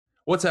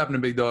What's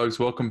happening, big dogs?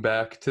 Welcome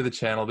back to the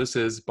channel. This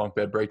is Bunk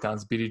Bed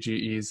Breakdowns,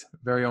 BDGE's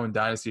very own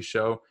Dynasty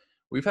show.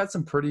 We've had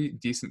some pretty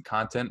decent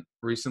content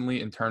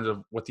recently in terms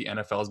of what the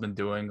NFL has been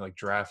doing, like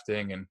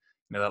drafting and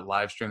that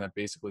live stream that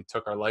basically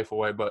took our life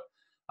away. But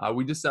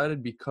we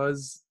decided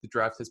because the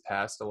draft has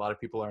passed, a lot of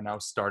people are now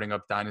starting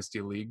up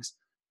Dynasty leagues.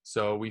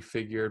 So we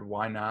figured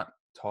why not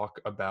talk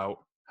about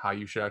how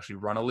you should actually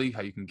run a league,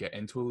 how you can get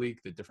into a league,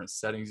 the different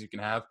settings you can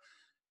have.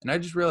 And I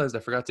just realized I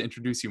forgot to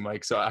introduce you,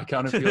 Mike. So I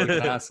kind of feel like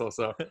an asshole.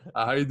 So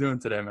how you doing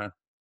today, man?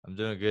 I'm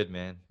doing good,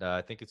 man.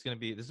 I think this will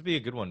be a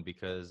good one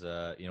because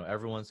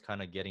everyone's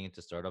kind of getting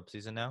into startup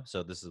season now.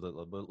 So this is a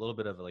little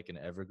bit of like an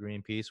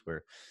evergreen piece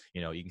where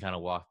you can kind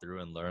of walk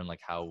through and learn like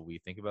how we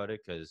think about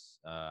it. Because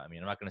I'm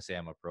not gonna say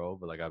I'm a pro,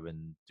 but like I've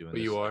been doing But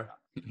this. you are.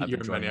 You're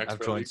in many I've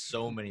expert joined leagues.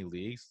 so many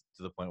leagues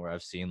to the point where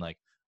I've seen like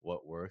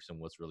what works and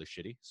what's really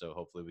shitty. So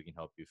hopefully we can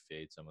help you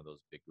fade some of those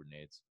big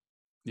grenades.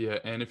 Yeah,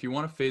 and if you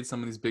want to fade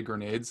some of these big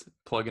grenades,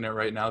 plug in it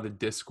right now, the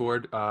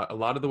Discord. A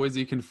lot of the ways that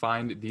you can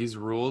find these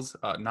rules,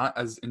 not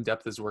as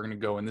in-depth as we're going to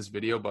go in this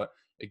video, but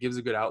it gives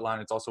a good outline.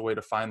 It's also a way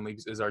to find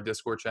leagues is our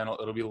Discord channel.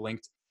 It'll be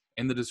linked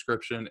in the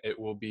description. It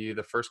will be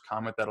the first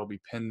comment that'll be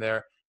pinned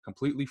there.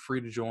 Completely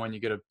free to join. You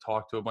get to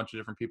talk to a bunch of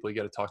different people. You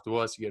get to talk to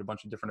us. You get a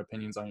bunch of different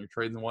opinions on your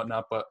trades and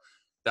whatnot, but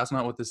that's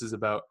not what this is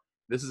about.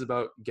 This is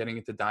about getting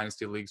into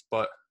Dynasty leagues,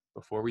 but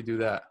before we do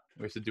that,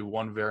 we have to do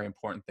one very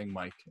important thing,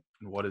 Mike.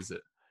 And what is it?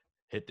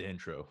 Hit the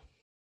intro.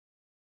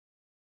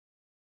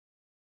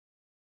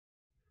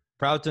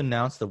 Proud to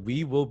announce that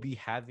we will be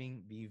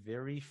having the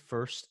very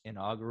first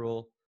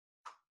inaugural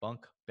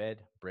Bunk Bed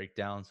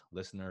Breakdowns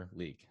Listener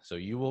League. So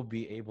you will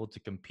be able to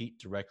compete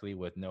directly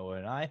with Noah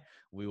and I.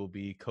 We will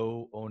be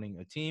co-owning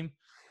a team,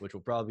 which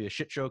will probably be a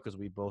shit show because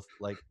we both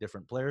like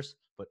different players,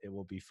 but it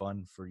will be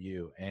fun for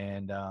you.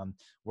 And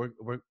we're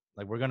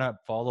gonna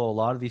follow a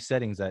lot of these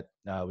settings that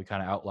we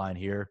kind of outline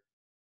here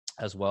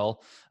as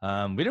well.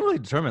 We didn't really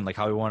determine like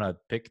how we want to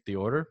pick the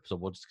order, so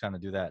we'll just kind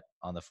of do that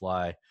on the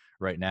fly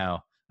right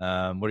now.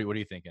 What are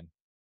you thinking?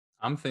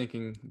 I'm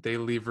thinking they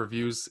leave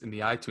reviews in the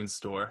iTunes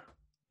store.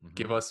 Mm-hmm.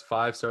 Give us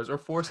 5 stars or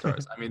 4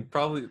 stars. I mean,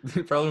 probably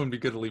wouldn't be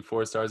good to leave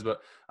 4 stars,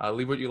 but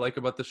leave what you like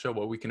about the show,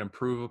 what we can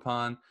improve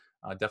upon.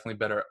 Definitely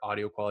better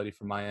audio quality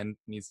from my end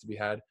needs to be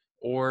had.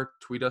 Or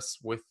tweet us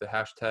with the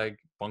hashtag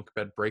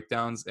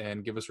BunkBedBreakdowns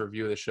and give us a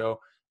review of the show.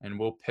 And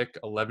we'll pick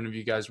 11 of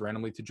you guys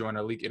randomly to join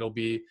our league.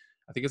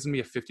 I think it's gonna be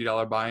a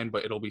 $50 buy-in,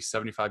 but it'll be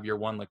 75 year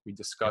one, like we Yep.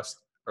 discussed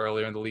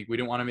earlier in the league. We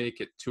didn't want to make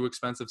it too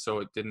expensive, so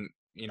it didn't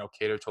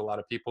cater to a lot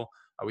of people.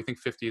 We think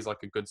 50 is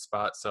like a good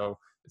spot. So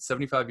it's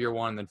 75 year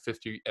one and then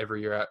 50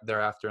 every year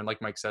thereafter. And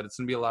like Mike said, it's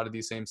going to be a lot of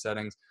these same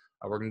settings.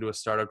 We're going to do a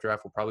startup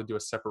draft. We'll probably do a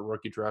separate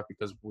rookie draft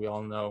because we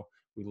all know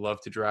we love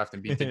to draft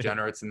and be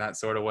degenerates in that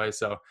sort of way.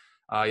 So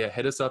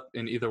hit us up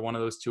in either one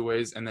of those two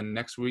ways. And then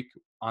next week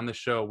on the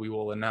show, we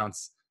will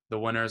announce the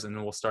winners and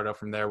then we'll start out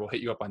from there. We'll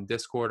hit you up on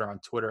Discord or on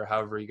Twitter,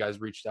 however you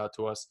guys reached out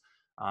to us,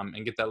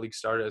 and get that league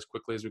started as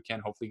quickly as we can.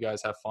 Hopefully you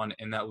guys have fun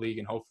in that league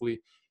and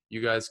hopefully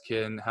you guys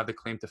can have the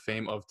claim to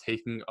fame of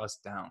taking us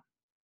down.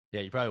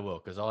 Yeah, you probably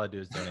will because all I do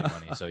is donate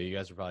money. So you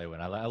guys will probably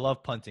win. I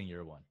love punting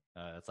year one.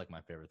 That's like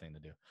my favorite thing to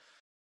do.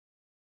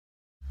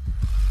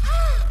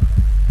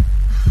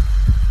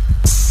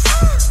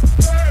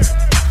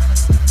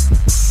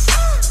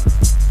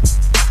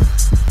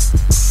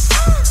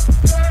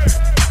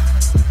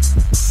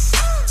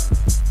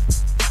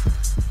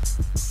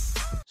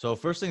 So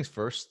first things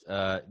first,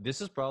 this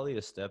is probably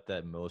a step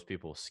that most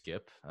people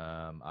skip.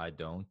 I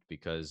don't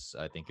because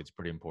I think it's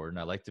pretty important.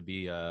 I like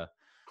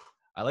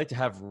to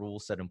have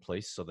rules set in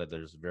place so that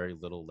there's very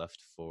little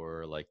left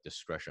for like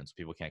discretion, so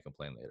people can't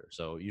complain later.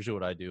 So usually,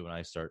 what I do when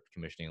I start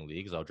commissioning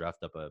leagues, I'll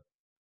draft up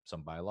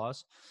some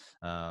bylaws,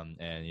 and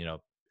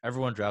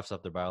everyone drafts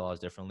up their bylaws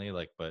differently.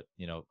 Like, but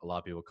a lot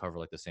of people cover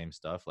like the same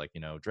stuff, like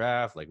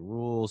draft, like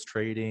rules,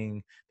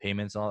 trading,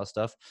 payments, and all that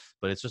stuff.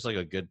 But it's just like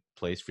a good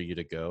place for you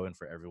to go and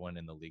for everyone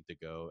in the league to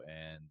go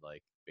and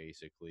like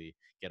basically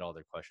get all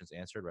their questions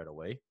answered right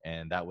away.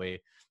 And that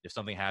way, if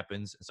something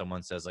happens and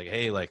someone says like,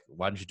 hey, like,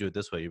 why didn't you do it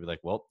this way? You'd be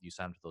like, well, you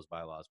signed with those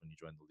bylaws when you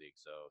joined the league,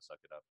 so suck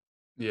it up.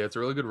 Yeah, it's a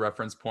really good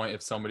reference point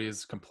if somebody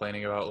is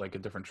complaining about like a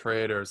different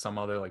trade or some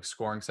other like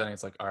scoring setting.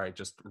 It's like, all right,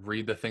 just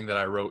read the thing that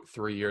I wrote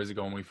 3 years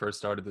ago when we first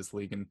started this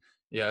league. And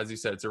yeah, as you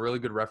said, it's a really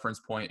good reference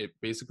point. It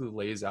basically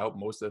lays out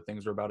most of the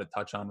things we're about to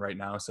touch on right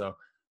now. So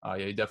yeah,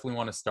 you definitely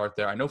want to start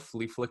there. I know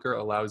Flea Flicker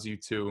allows you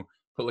to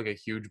put like a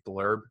huge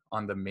blurb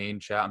on the main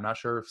chat. I'm not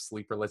sure if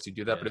Sleeper lets you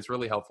do that, but Yeah. it's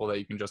really helpful that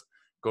you can just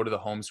go to the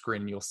home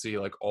screen and you'll see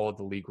like all of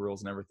the league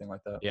rules and everything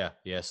like that. Yeah,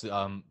 yeah.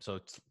 So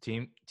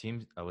team,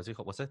 what's it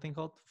called? What's that thing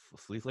called?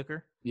 Flea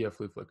Flicker. Yeah,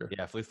 Flea Flicker.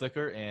 Yeah, Flea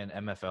Flicker and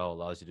MFL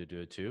allows you to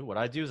do it too. What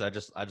I do is I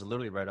just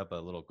literally write up a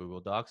little Google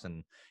Docs,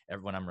 and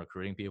when I'm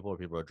recruiting people or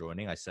people are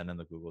joining, I send them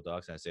the Google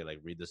Docs and I say like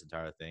read this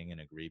entire thing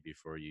and agree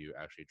before you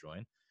actually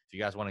join. If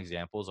you guys want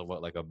examples of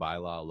what like a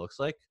bylaw looks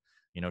like,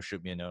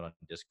 shoot me a note on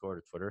Discord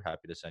or Twitter.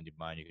 Happy to send you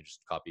mine. You can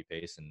just copy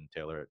paste and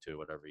tailor it to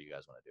whatever you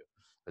guys want to do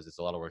because it's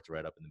a lot of work to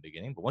write up in the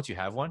beginning. But once you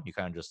have one, you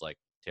kind of just like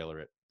tailor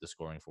it the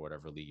scoring for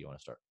whatever league you want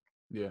to start.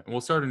 Yeah, and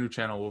we'll start a new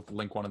channel. We'll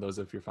link one of those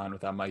if you're fine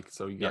with that, Mike,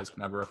 so you Yeah. guys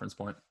can have a reference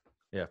point.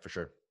 Yeah, for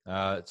sure.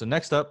 So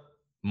next up,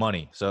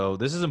 money. So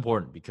this is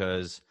important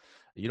because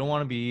you don't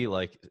want to be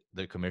like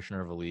the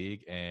commissioner of a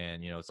league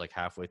and it's like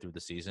halfway through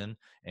the season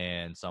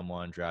and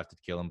someone drafted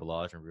Kalen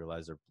Balaj and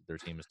realized their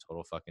team is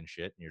total fucking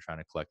shit and you're trying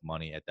to collect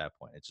money at that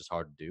point. It's just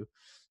hard to do.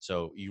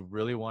 So you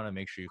really want to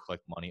make sure you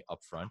collect money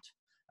up front.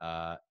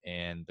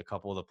 And the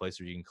couple of the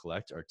places you can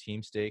collect are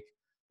Team Stake,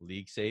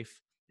 League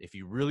Safe. If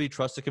you really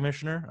trust the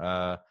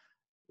commissioner,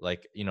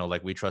 like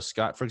we trust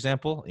Scott, for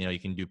example. You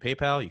can do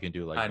PayPal, you can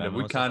do like Kind of. Venmo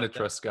We and stuff kind like of that.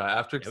 trust Scott.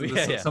 After Yeah,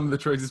 yeah, yeah. some of the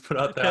trades he's put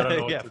out there, I don't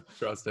know what Yeah, to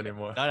trust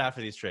anymore. not after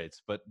these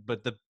trades, but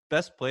the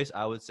best place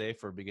I would say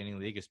for beginning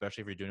league,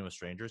 especially if you're doing it with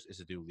strangers, is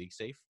to do League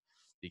Safe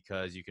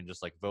because you can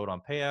just like vote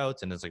on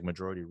payouts and it's like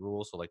majority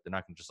rules, so like they're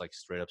not gonna just like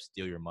straight up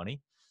steal your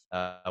money.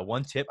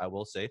 One tip I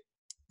will say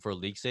for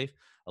League Safe,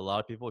 a lot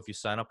of people, if you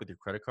sign up with your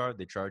credit card,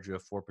 they charge you a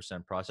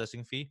 4%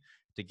 processing fee.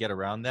 To get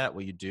around that,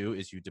 what you do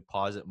is you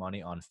deposit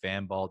money on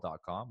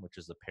fanball.com, which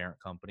is the parent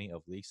company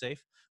of LeagueSafe.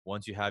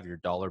 Once you have your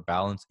dollar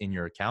balance in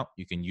your account,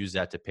 you can use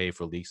that to pay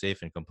for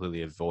LeagueSafe and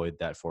completely avoid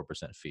that 4%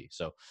 fee.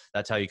 So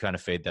that's how you kind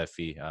of fade that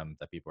fee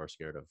that people are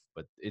scared of.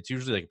 But it's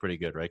usually like pretty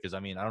good, right? Because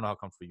I mean, I don't know how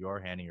comfortable you are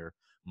handing your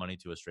money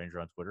to a stranger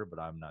on Twitter, but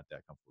I'm not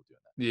that comfortable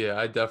doing that.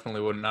 Yeah, I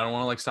definitely wouldn't. I don't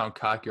want to like sound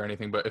cocky or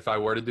anything, but if I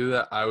were to do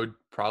that, I would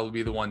probably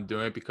be the one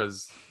doing it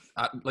because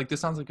like this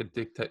sounds like a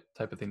dick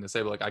type of thing to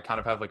say, but like I kind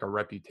of have like a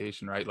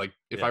reputation, right? Like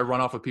if Yeah. I run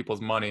off of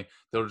people's money,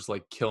 they'll just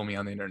like kill me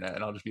on the internet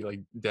and I'll just be like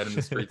dead in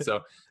the street.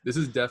 So this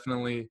is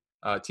definitely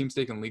Team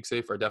Stake and League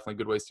Safe are definitely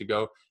good ways to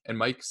go. And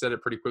Mike said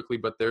it pretty quickly,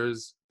 but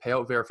there's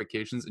payout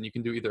verifications and you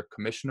can do either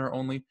commissioner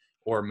only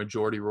or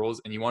majority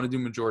roles. And you want to do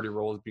majority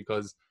roles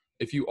because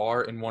if you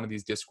are in one of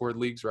these Discord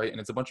leagues, right, and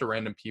it's a bunch of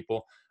random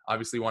people,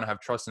 obviously you want to have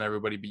trust in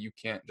everybody, but you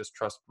can't just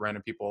trust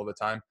random people all the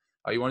time.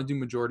 You want to do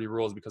majority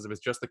rules because if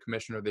it's just the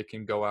commissioner, they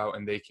can go out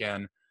and they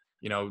can,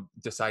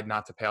 decide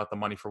not to pay out the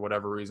money for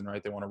whatever reason,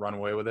 right? They want to run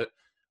away with it.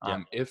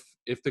 Yeah.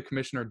 If the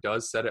commissioner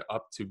does set it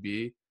up to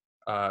be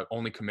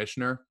only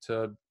commissioner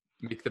to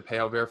make the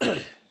payout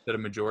verification instead of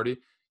majority,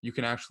 you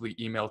can actually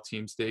email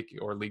Team Stake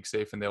or League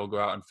Safe and they'll go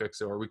out and fix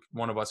it. Or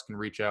one of us can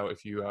reach out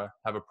if you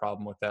have a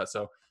problem with that.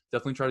 So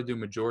definitely try to do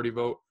majority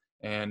vote.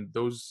 And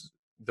those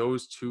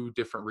two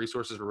different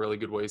resources are really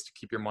good ways to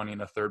keep your money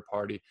in a third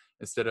party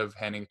instead of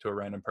handing it to a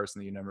random person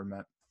that you never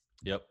met.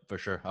 Yep, for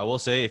sure. I will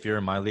say if you're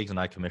in my leagues and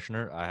I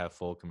commissioner, I have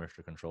full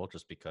commissioner control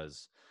just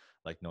because,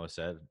 like Noah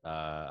said,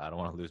 I don't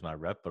want to lose my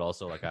rep, but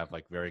also like I have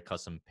like very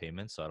custom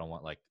payments. So I don't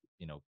want like,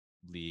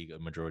 league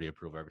majority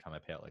approval every time I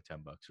pay out like $10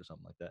 or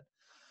something like that.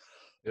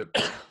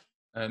 Yep.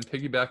 And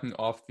piggybacking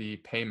off the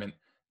payment,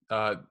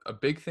 a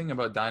big thing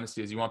about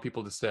Dynasty is you want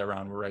people to stay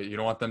around, right? You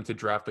don't want them to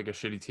draft like a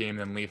shitty team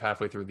and then leave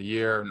halfway through the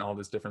year and all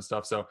this different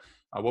stuff. So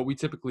what we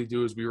typically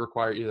do is we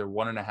require either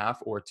 1.5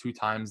 or 2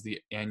 times the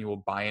annual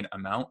buy-in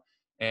amount.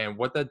 And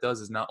what that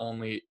does is not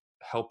only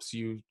helps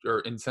you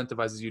or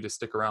incentivizes you to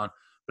stick around,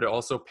 but it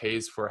also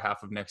pays for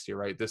half of next year,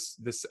 right?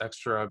 This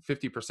extra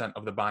 50%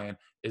 of the buy-in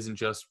isn't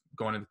just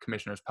going to the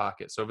commissioner's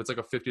pocket. So if it's like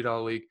a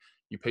 $50 league,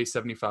 you pay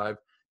 75,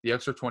 the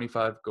extra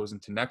 25 goes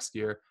into next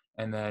year,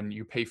 and then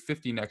you pay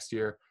 50 next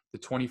year. The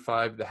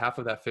 25, the half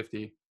of that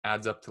 50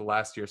 adds up to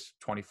last year's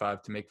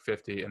 25 to make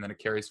 50, and then it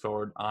carries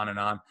forward on and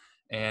on.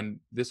 And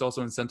this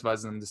also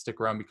incentivizes them to stick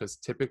around because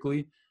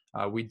typically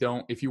we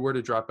don't, if you were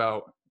to drop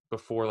out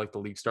before like the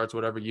league starts,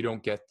 whatever, you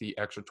don't get the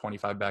extra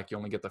 25 back. You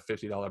only get the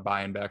 $50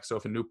 buy-in back. So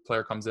if a new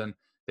player comes in,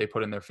 they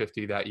put in their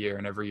 50 that year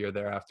and every year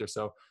thereafter.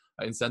 So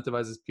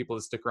incentivizes people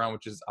to stick around,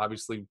 which is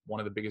obviously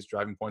one of the biggest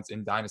driving points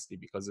in Dynasty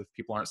because if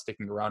people aren't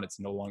sticking around, it's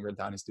no longer a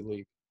Dynasty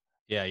league.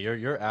 Yeah,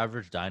 your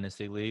average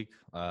dynasty league,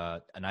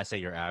 and I say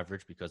your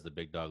average because the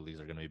big dog leagues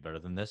are going to be better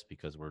than this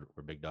because we're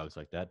big dogs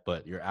like that.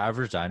 But your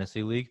average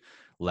dynasty league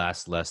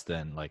lasts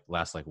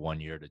like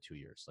 1 year to 2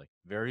 years. Like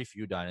very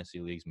few dynasty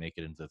leagues make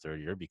it into the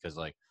third year because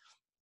like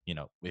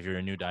if you're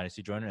a new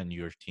dynasty joiner and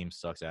your team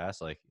sucks ass,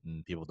 like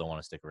people don't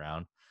want to stick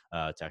around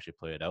to actually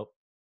play it out.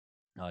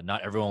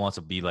 Not everyone wants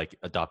to be like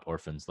adopt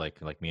orphans like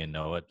me and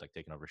Noah, like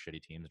taking over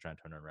shitty teams and trying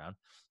to turn it around.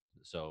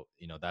 So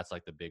that's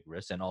like the big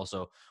risk. And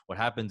also what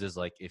happens is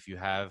like if you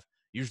have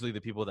usually the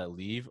people that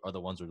leave are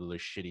the ones with really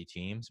shitty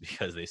teams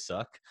because they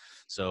suck.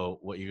 So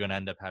what you're going to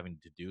end up having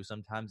to do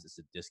sometimes is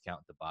to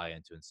discount the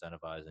buy-in to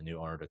incentivize a new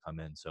owner to come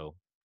in. So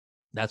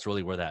that's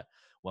really where that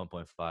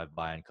 1.5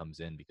 buy-in comes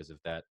in because if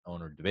that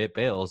owner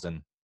bails,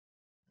 then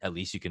at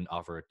least you can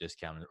offer a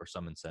discount or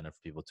some incentive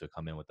for people to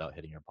come in without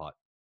hitting your pot.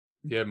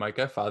 Yeah, Mike,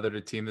 I fathered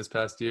a team this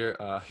past year.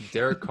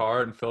 Derek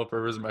Carr and Philip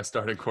Rivers are my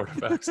starting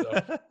quarterback. So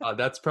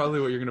that's probably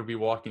what you're going to be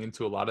walking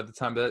into a lot of the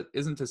time. That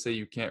isn't to say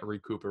you can't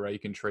recoup it, right? You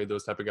can trade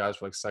those type of guys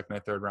for like second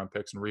and third round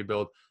picks and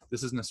rebuild.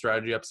 This isn't a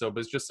strategy episode,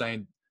 but it's just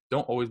saying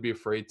don't always be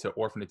afraid to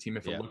orphan a team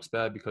if it looks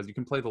bad because you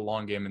can play the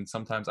long game. And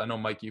sometimes I know,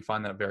 Mike, you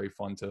find that very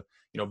fun to,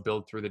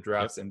 build through the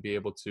drafts and be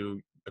able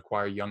to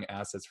acquire young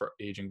assets for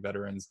aging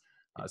veterans,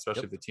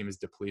 especially if the team is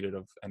depleted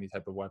of any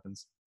type of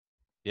weapons.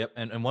 Yep.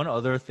 And one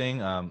other thing,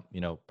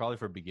 probably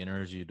for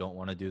beginners, you don't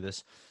want to do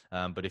this.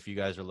 But if you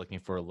guys are looking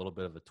for a little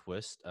bit of a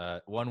twist,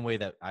 one way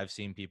that I've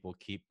seen people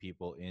keep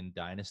people in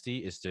Dynasty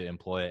is to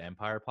employ an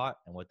Empire pot.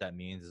 And what that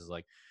means is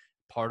like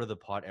part of the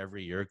pot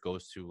every year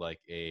goes to like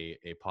a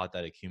pot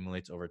that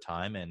accumulates over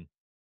time. And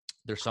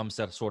there's some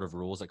set sort of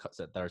rules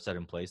that are set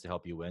in place to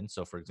help you win.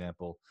 So for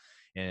example,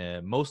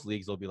 in most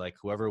leagues, they'll be like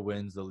whoever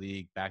wins the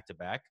league back to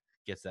back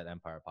gets that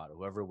Empire pot.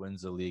 Whoever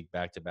wins the league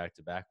back to back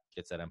to back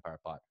gets that Empire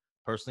pot.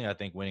 Personally, I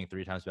think winning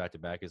 3 times back to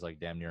back is like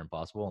damn near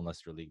impossible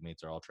unless your league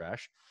mates are all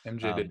trash.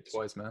 MJ did it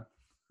twice, man.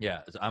 Yeah,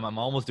 I'm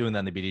almost doing that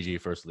in the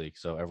BDG first league,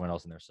 so everyone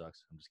else in there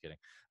sucks. I'm just kidding.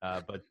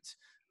 But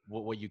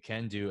what you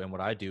can do and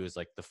what I do is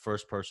like the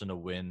first person to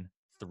win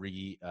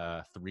 3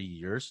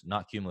 years,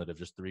 not cumulative,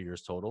 just 3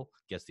 years total,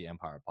 gets the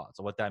Empire pot.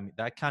 So what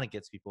that kind of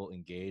gets people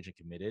engaged and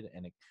committed,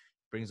 and it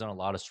brings on a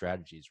lot of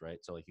strategies, right?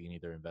 So like you can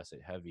either invest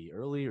it heavy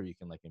early or you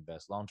can like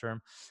invest long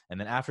term. And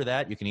then after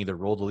that, you can either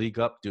roll the league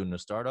up, do a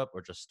startup,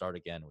 or just start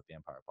again with the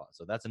Empire pot.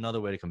 So that's another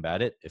way to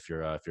combat it if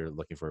you're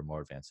looking for a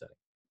more advanced setting.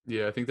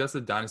 Yeah, I think that's the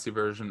dynasty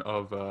version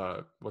of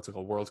what's it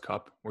called, World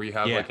Cup, where you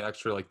have Yeah. like an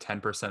extra like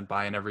 10%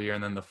 buy-in every year,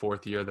 and then the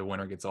fourth year the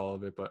winner gets all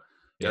of it. But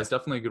yeah, Yeah. it's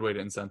definitely a good way to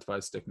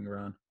incentivize sticking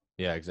around.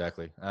 Yeah,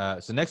 exactly.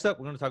 So next up,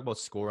 we're going to talk about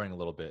scoring a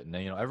little bit. And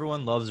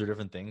everyone loves their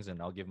different things,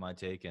 and I'll give my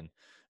take, and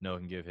Noah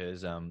can give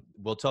his.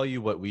 We'll tell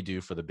you what we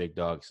do for the Big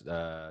Dogs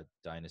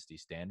Dynasty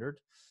Standard.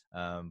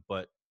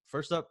 But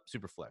first up,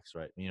 Superflex,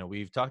 right?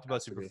 We've talked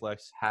about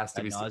Superflex Has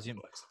to ad be nauseum.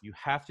 Superflex. You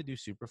have to do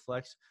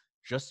Superflex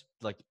just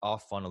like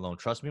off fun alone.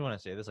 Trust me when I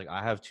say this. Like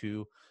I have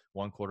 2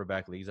 1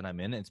 quarterback leagues that I'm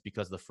in. And it's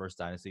because the first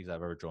Dynasty leagues I've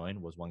ever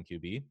joined was 1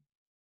 QB.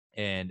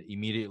 And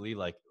immediately,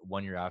 like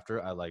 1 year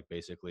after, I like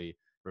basically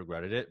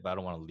regretted it, but I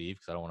don't want to leave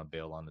because I don't want to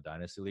bail on the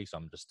dynasty league, so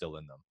I'm just still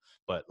in them.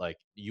 But like,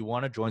 you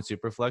want to join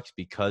Superflex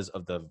because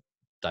of the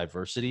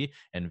diversity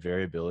and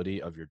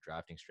variability of your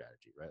drafting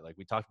strategy, right? Like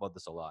we talked about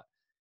this a lot.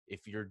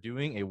 If you're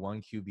doing a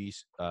 1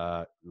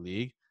 QB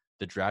league,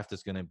 the draft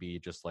is going to be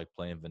just like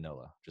plain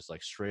vanilla, just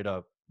like straight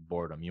up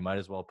boredom. You might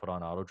as well put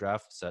on auto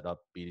draft, set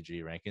up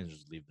BDG rankings,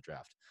 just leave the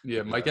draft.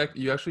 Yeah, Mike,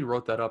 you actually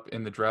wrote that up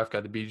in the draft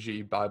guide, the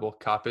BG Bible.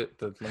 Cop it.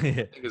 The link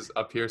I think is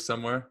up here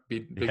somewhere.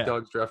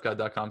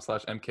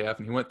 BigDogsDraftGuide.com/MKF.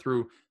 And he went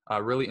through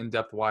really in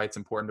depth why it's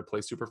important to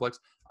play Superflex.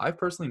 I've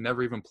personally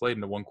never even played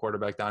in a 1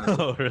 quarterback dynasty.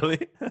 Oh,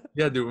 really?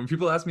 Yeah, dude. When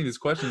people ask me these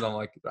questions, I'm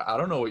like, I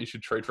don't know what you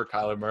should trade for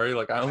Kyler Murray.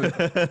 Like, I only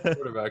play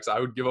quarterbacks. I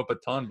would give up a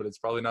ton, but it's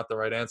probably not the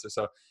right answer.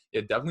 So,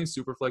 yeah, definitely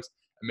Superflex.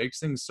 It makes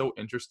things so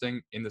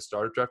interesting in the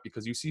starter draft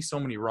because you see so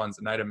many runs.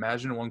 And I'd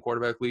imagine in 1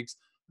 quarterback leagues,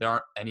 there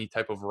aren't any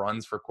type of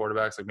runs for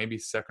quarterbacks. Like maybe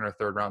second or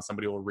third round,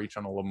 somebody will reach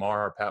on a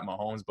Lamar or Pat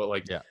Mahomes. But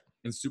like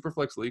in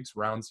Superflex leagues,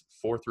 rounds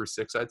 4 through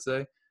 6, I'd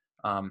say.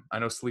 I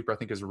know Sleeper, I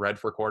think, is red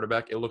for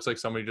quarterback. It looks like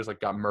somebody just like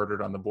got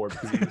murdered on the board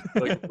because there's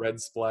like red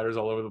splatters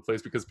all over the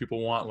place because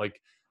people want like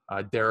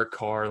Derek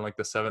Carr in like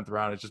the 7th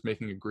round. It's just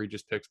making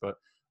egregious picks, but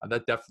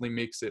that definitely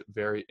makes it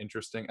very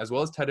interesting, as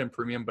well as tight end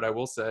premium. But I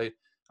will say,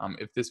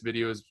 if this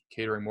video is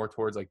catering more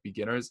towards like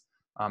beginners,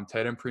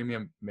 tight end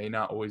premium may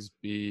not always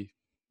be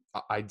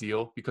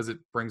ideal because it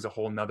brings a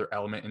whole nother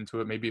element into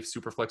it. Maybe if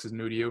Superflex is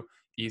new to you,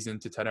 ease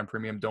into tight end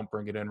premium, don't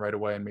bring it in right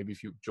away. And maybe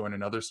if you join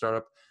another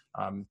startup,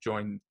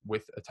 join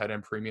with a tight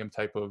end premium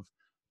type of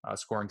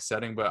scoring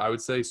setting. But I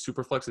would say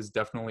Superflex is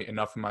definitely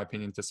enough, in my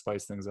opinion, to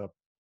spice things up.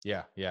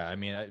 Yeah. I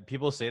mean,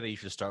 people say that you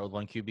should start with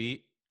 1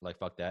 QB. Like,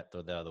 fuck that.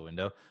 Throw that out of the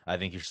window. I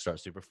think you should start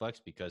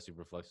Superflex because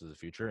Superflex is the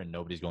future and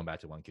nobody's going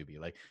back to 1 QB.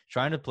 Like,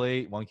 trying to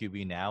play 1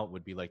 QB now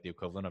would be like the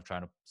equivalent of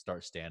trying to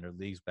start standard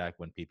leagues back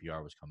when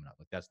PPR was coming up.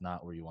 Like, that's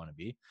not where you want to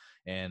be.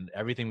 And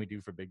everything we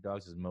do for Big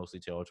Dogs is mostly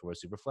tailored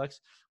towards Superflex.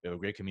 We have a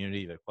great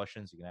community. If you have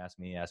questions, you can ask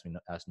me, ask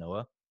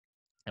Noah,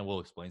 and we'll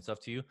explain stuff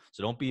to you.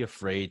 So don't be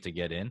afraid to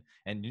get in.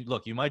 And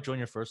look, you might join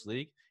your first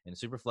league in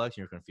Superflex and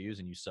you're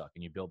confused and you suck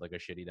and you build like a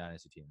shitty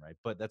dynasty team, right?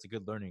 But that's a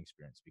good learning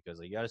experience because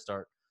like, you got to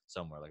start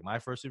somewhere. Like my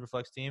first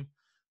Superflex team,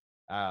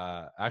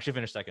 I actually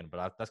finished second,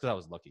 but that's because I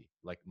was lucky.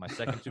 Like my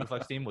second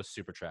Superflex team was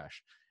super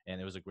trash,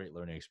 and it was a great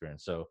learning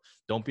experience. So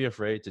don't be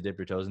afraid to dip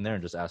your toes in there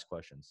and just ask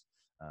questions.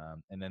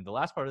 And then the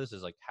last part of this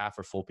is like half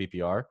or full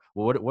PPR.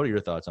 Well, what are your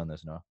thoughts on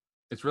this, Noah?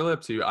 It's really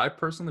up to you. I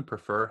personally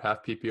prefer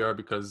half PPR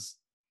because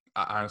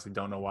I honestly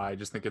don't know why. I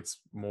just think it's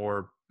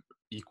more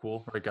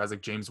equal, right? Guys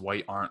like James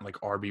White aren't like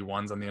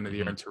RB1s on the end of the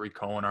year, and Tariq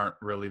Cohen aren't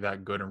really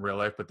that good in real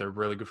life, but they're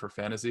really good for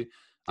fantasy.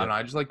 I don't know.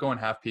 I just like going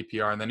half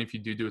PPR. And then if you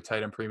do a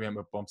tight end premium,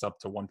 it bumps up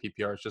to 1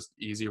 PPR. It's just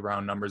easy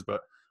round numbers,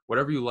 but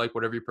whatever you like,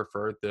 whatever you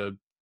prefer, the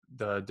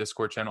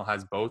Discord channel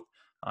has both.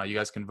 You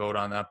guys can vote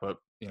on that, but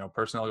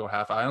personally, I'll go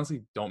half. I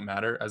honestly don't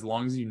matter as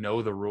long as you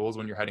know the rules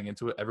when you're heading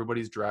into it.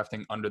 Everybody's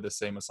drafting under the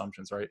same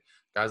assumptions, right?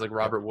 Guys like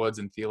Robert Woods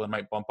and Thielen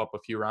might bump up a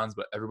few rounds,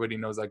 but everybody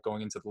knows that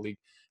going into the league.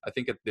 I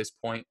think at this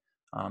point,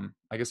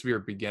 I guess if you're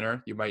a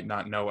beginner, you might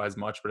not know as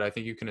much, but I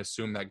think you can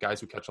assume that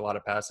guys who catch a lot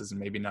of passes and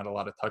maybe not a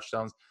lot of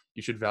touchdowns,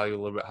 you should value a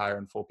little bit higher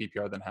in full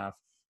PPR than half.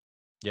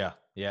 Yeah,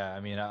 yeah. I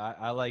mean,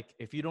 I like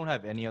if you don't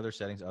have any other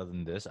settings other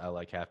than this, I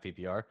like half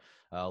PPR.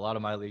 A lot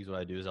of my leagues, what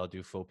I do is I'll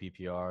do full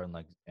PPR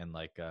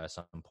and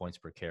some points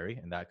per carry,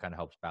 and that kind of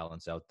helps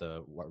balance out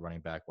the running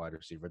back wide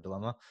receiver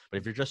dilemma. But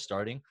if you're just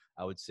starting,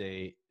 I would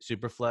say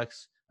super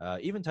flex,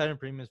 even tight end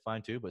premium is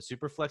fine too, but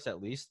super flex at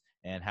least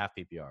and half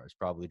PPR is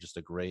probably just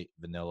a great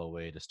vanilla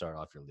way to start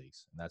off your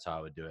leagues, and that's how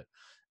I would do it.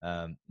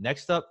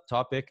 Next up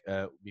topic,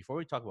 before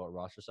we talk about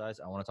roster size,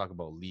 I want to talk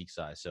about league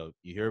size. So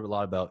you hear a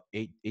lot about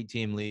eight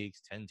team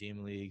leagues, 10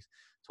 team leagues,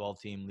 12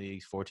 team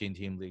leagues, 14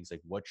 team leagues.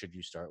 Like, what should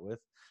you start with?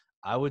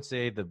 I would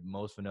say the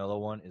most vanilla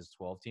one is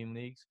 12 team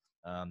leagues.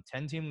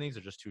 10 team leagues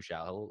are just too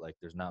shallow. Like,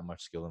 there's not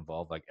much skill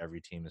involved. Like, every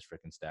team is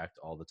freaking stacked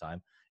all the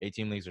time. 8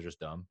 team leagues are just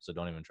dumb, so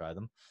don't even try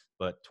them.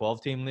 But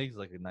 12 team leagues,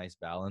 like a nice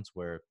balance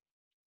where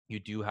you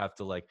do have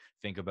to like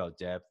think about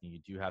depth and you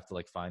do have to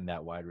like find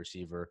that wide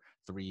receiver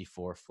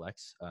 3-4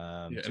 flex Yeah,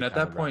 to and at kind that of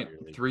round out point,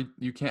 your league.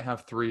 you can't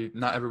have three.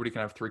 Not everybody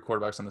can have three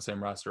quarterbacks on the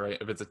same roster, right?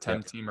 If it's a Yep.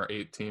 10 team or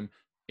 8 team,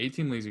 8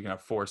 team leagues, you can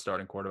have four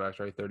starting quarterbacks,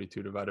 right?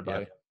 32 divided Yep.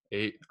 by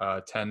 8,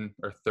 10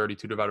 or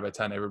 32 divided by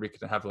 10. Everybody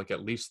can have like at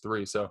least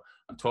three. So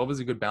 12 is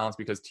a good balance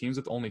because teams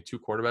with only two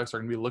quarterbacks are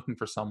going to be looking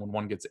for someone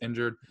one gets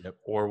injured Yep.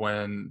 or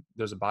when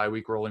there's a bye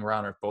week rolling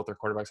around or if both their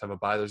quarterbacks have a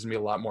bye, there's going to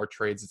be a lot more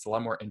trades. It's a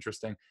lot more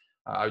interesting.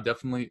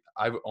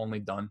 I've only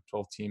done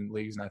 12 team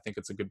leagues and I think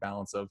it's a good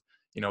balance of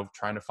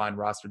trying to find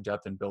roster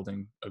depth and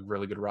building a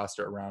really good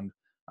roster around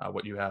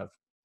what you have.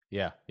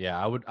 Yeah, yeah,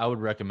 I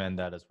would recommend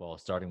that as well,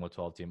 starting with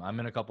 12 team. I'm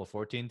in a couple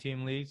 14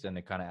 team leagues, and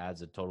it kind of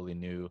adds a totally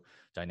new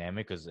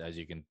dynamic because as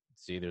you can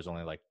see, there's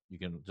only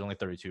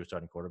 32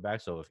 starting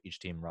quarterbacks. So if each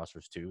team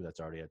rosters two, that's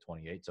already at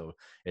 28. So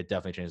it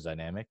definitely changes the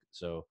dynamic.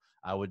 So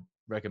I would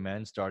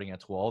recommend starting at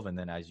 12, and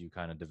then as you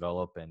kind of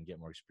develop and get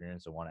more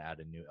experience and want to add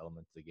a new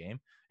element to the game,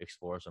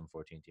 explore some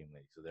 14 team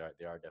leagues. So they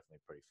are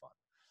definitely pretty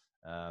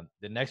fun.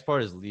 The next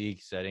part is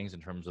league settings in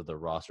terms of the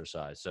roster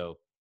size. So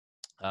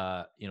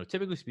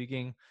typically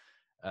speaking,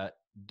 uh,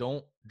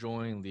 don't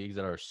join leagues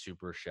that are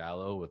super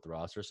shallow with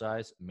roster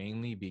size,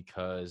 mainly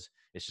because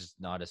it's just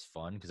not as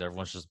fun because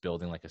everyone's just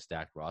building like a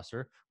stacked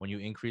roster. When you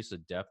increase the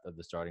depth of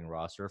the starting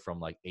roster from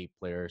like 8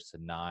 players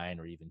to 9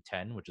 or even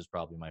 10, which is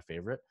probably my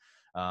favorite,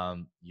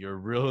 you're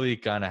really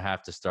gonna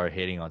have to start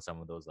hitting on some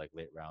of those like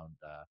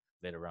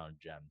later round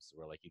gems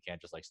where like you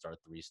can't just like start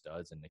 3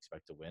 studs and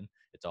expect to win.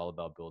 It's all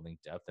about building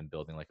depth and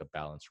building like a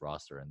balanced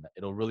roster, and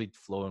it'll really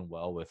flow in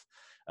well with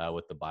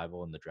the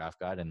Bible and the draft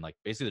guide, and like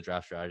basically the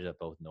draft strategy that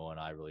both Noah and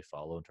I really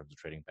follow in terms of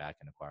trading back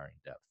and acquiring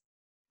depth.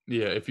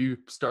 Yeah, if you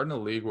start in a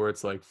league where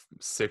it's like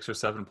 6 or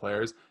 7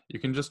 players, you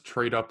can just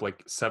trade up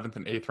like seventh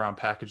and eighth round,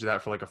 package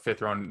that for like a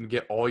fifth round, and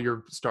get all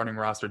your starting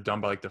roster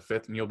done by like the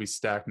fifth, and you'll be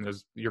stacked. And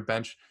there's your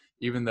bench,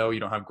 even though you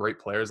don't have great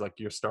players, like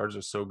your starters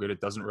are so good, it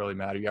doesn't really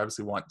matter. You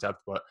obviously want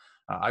depth, but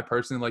I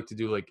personally like to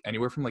do like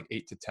anywhere from like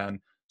 8 to 10.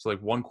 So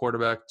like one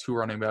quarterback, two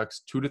running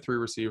backs, 2 to 3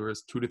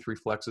 receivers, 2 to 3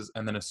 flexes,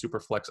 and then a super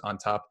flex on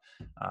top.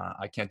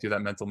 I can't do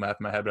that mental math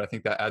in my head, but I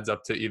think that adds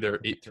up to either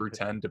 8 through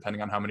 10,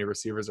 depending on how many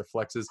receivers or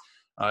flexes.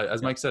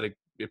 As Yep. Mike said,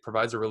 it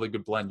provides a really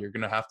good blend. You're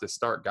going to have to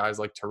start guys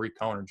like Tariq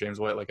Cohen or James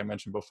White, like I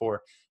mentioned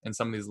before, in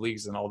some of these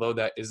leagues. And although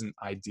that isn't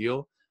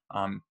ideal,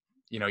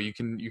 you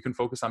can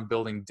focus on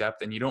building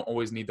depth, and you don't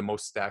always need the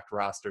most stacked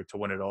roster to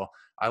win it all.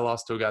 I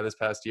lost to a guy this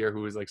past year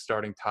who was like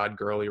starting Todd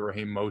Gurley,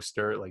 Raheem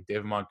Mostert, like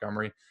David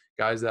Montgomery,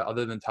 guys that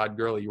other than Todd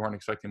Gurley, you weren't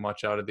expecting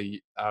much out of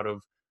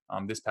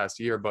this past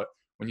year, but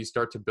when you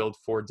start to build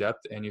for depth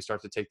and you start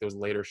to take those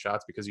later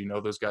shots because you know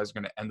those guys are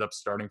going to end up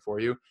starting for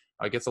you,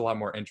 it gets a lot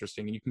more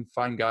interesting. And you can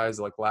find guys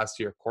like last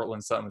year,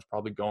 Cortland Sutton was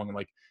probably going in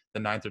like the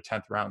 9th or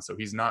 10th round. So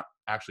he's not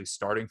actually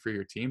starting for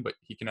your team, but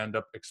he can end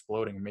up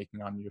exploding and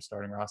making on your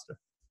starting roster.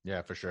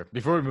 Yeah, for sure.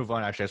 Before we move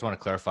on, actually, I just want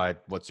to clarify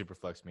what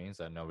Superflex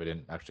means. I know we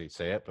didn't actually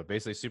say it, but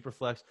basically,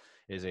 Superflex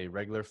is a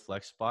regular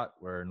flex spot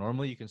where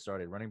normally you can start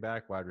a running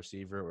back, wide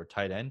receiver, or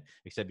tight end,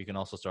 except you can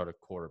also start a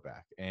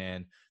quarterback.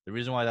 And the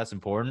reason why that's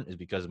important is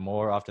because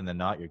more often than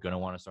not, you're going to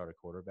want to start a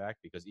quarterback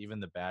because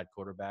even the bad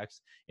quarterbacks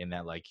in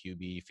that like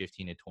QB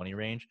 15 to 20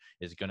 range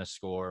is going to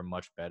score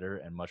much better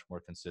and much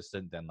more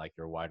consistent than like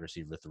your wide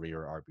receiver 3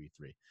 or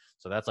RB3.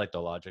 So that's like the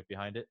logic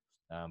behind it.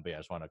 But yeah, I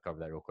just want to cover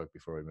that real quick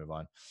before we move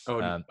on. Oh,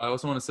 and Um, I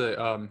also want to say,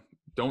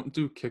 don't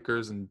do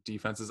kickers and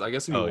defenses. I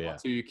guess if you oh want yeah,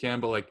 to, you can,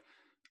 but like,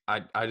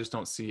 I just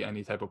don't see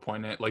any type of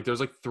point in it. Like,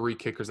 there's like 3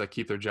 kickers that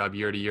keep their job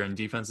year to year, and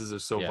defenses are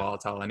so yeah,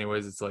 volatile,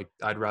 anyways. It's like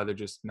I'd rather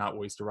just not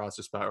waste a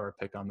roster spot or a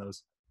pick on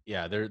those.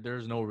 yeah.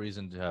 There's no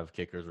reason to have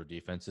kickers or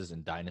defenses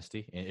in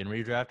dynasty. In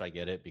redraft, I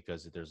get it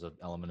because there's an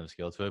element of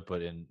skill to it,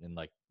 but in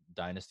like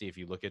dynasty, if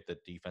you look at the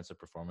defensive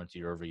performance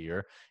year over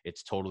year,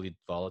 it's totally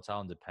volatile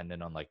and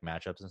dependent on like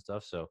matchups and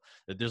stuff. So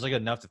there's like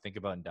enough to think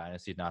about in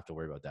dynasty, not have to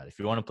worry about that. If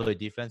you want to play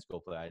defense, go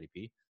play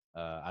IDP.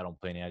 I don't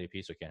play any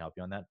IDP, so I can't help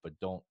you on that. But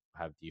don't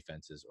have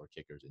defenses or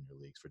kickers in your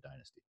leagues for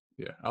dynasty.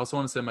 Yeah. I also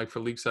want to say, Mike, for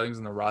league settings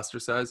and the roster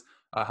size,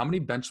 how many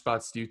bench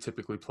spots do you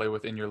typically play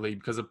with in your league?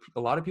 Because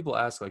a lot of people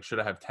ask, like, should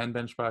I have 10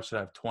 bench spots? Should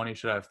I have 20?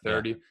 Should I have Yeah.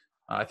 30?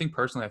 I think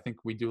personally, I think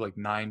we do like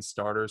 9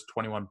 starters,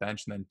 21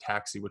 bench, and then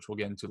taxi, which we'll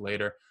get into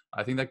later.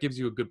 I think that gives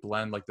you a good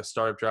blend. Like the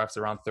startup draft's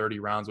around 30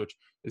 rounds, which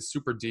is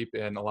super deep,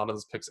 and a lot of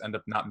those picks end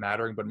up not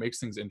mattering, but it makes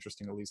things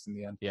interesting at least in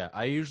the end. Yeah,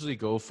 I usually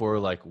go for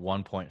like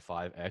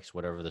 1.5x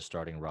whatever the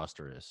starting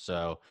roster is.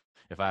 So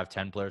if I have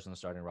 10 players on the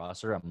starting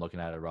roster, I'm looking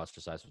at a roster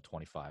size of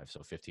 25,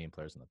 so 15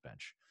 players on the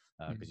bench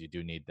Mhm. because you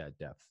do need that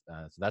depth.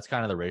 So that's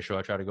kind of the ratio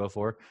I try to go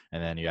for,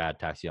 and then you add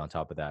taxi on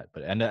top of that.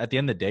 But and at the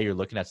end of the day, you're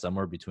looking at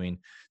somewhere between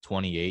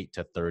 28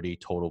 to 30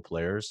 total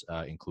players,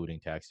 including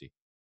taxi.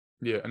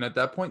 Yeah, and at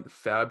that point,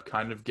 Fab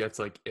kind of gets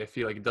like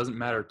iffy. Like it doesn't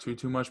matter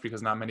too much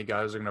because not many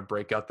guys are going to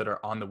break out that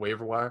are on the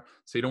waiver wire.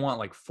 So you don't want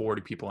like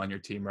 40 people on your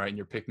team, right? And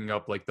you're picking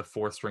up like the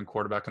fourth string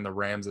quarterback on the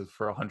Rams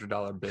for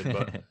 $100 bid.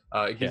 But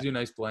it gives Yeah, you a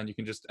nice blend. You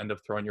can just end up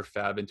throwing your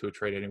Fab into a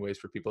trade anyways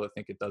for people that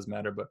think it does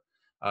matter. But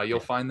you'll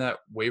yeah. find that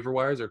waiver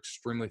wires are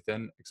extremely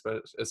thin,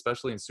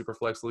 especially in super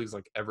flex leagues.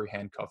 Like every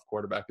handcuff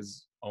quarterback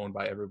is owned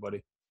by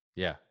everybody.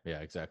 Yeah,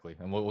 exactly.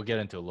 And we'll get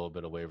into a little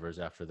bit of waivers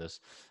after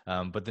this.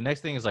 But the next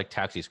thing is like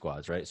taxi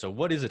squads, right? So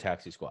what is a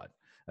taxi squad?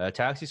 A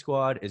taxi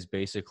squad is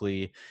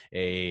basically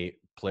a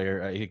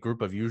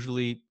group of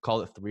usually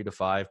call it 3 to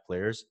 5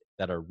 players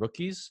that are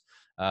rookies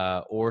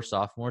or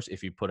sophomores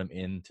if you put them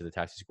into the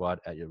taxi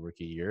squad at your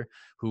rookie year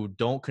who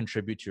don't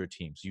contribute to your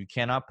team. So you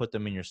cannot put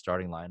them in your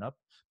starting lineup.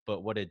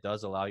 But what it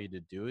does allow you to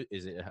do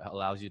is it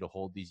allows you to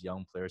hold these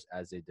young players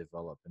as they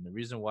develop. And the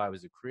reason why it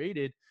was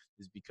created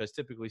is because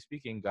typically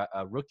speaking,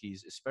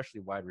 rookies,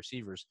 especially wide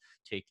receivers,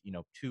 take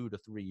 2 to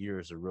 3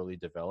 years to really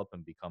develop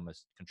and become a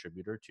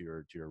contributor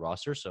to your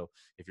roster. So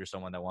if you're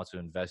someone that wants to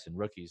invest in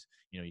rookies,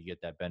 you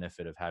get that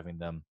benefit of having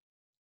them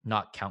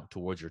not count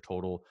towards your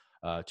total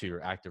to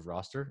your active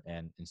roster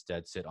and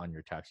instead sit on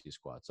your taxi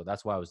squad. So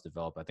that's why it was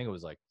developed. I think it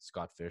was like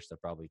Scott Fish that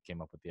probably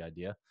came up with the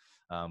idea.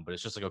 But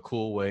it's just like a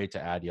cool way to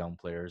add young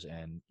players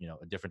and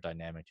a different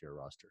dynamic to your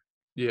roster.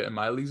 Yeah, in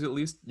my leagues at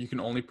least, you can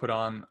only put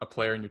on a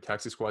player in your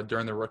taxi squad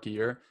during the rookie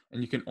year,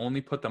 and you can only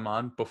put them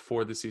on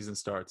before the season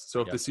starts. So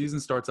if the Yep. season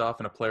starts off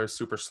and a player is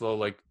super slow,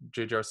 like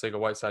JJ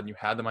Arcega-Whiteside, and you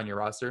had them on your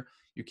roster,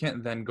 you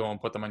can't then go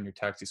and put them on your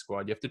taxi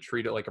squad. You have to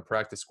treat it like a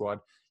practice squad.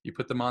 You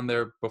put them on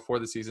there before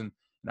the season.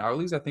 In our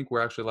leagues, I think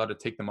we're actually allowed to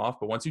take them off,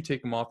 but once you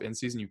take them off in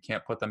season, you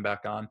can't put them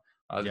back on.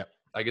 Yep.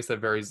 I guess that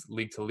varies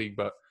league to league,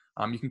 but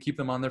you can keep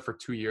them on there for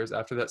 2 years.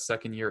 After that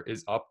second year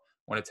is up,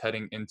 when it's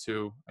heading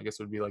into, I guess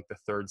it would be like the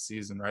third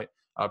season, right?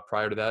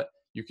 Prior to that,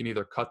 you can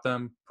either cut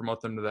them,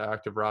 promote them to the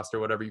active roster,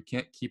 whatever. You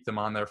can't keep them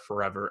on there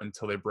forever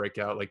until they break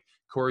out. Like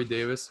Corey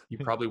Davis, you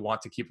probably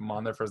want to keep him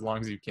on there for as long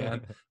as you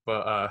can,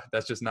 but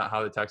that's just not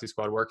how the taxi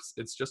squad works.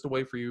 It's just a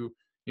way for you,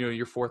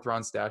 your fourth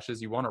round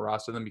stashes. You want to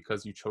roster them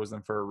because you chose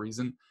them for a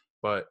reason,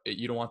 but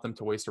you don't want them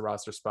to waste a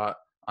roster spot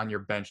on your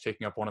bench,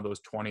 taking up one of those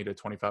 20 to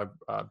 25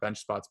 bench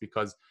spots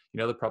because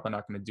they're probably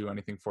not going to do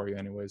anything for you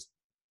anyways.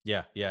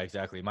 Yeah,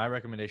 exactly. My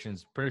recommendation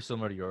is pretty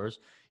similar to yours.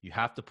 You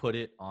have to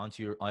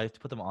I have to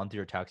put them onto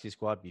your taxi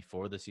squad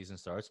before the season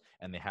starts,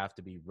 and they have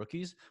to be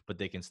rookies, but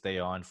they can stay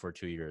on for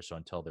 2 years, so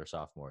until they're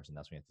sophomores, and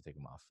that's when you have to take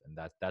them off. And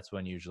that's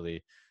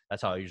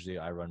how usually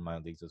I run my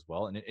leagues as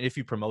well. And if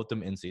you promote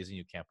them in season,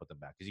 you can't put them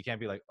back because you can't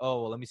be like,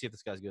 oh, well, let me see if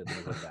this guy's good, let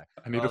me put him back.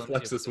 I need Oh, to let me see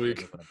flex if this this guy's good, let week.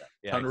 me put him back.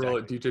 Yeah, Time to roll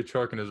at exactly. DJ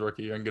Chark in his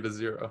rookie year and get a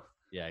 0.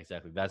 Yeah,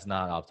 exactly. That's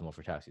not optimal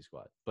for taxi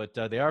squad, but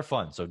they are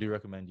fun. So do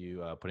recommend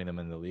you putting them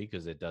in the league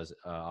because it does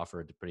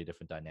offer a pretty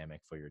different dynamic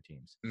for your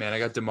teams. Man, I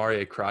got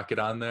Demarie Crockett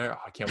on there. Oh,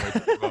 I can't wait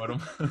to promote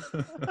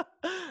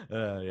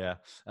him. Yeah.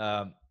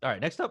 All right.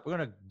 Next up, we're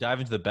going to dive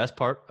into the best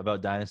part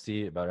about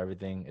Dynasty, about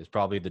everything, is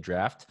probably the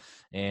draft.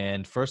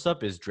 And first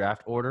up is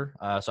draft order.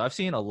 So I've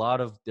seen a lot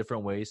of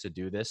different ways to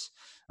do this,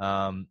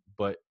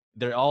 but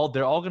they're all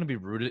going to be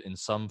rooted in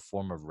some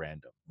form of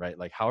random, right?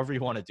 Like however you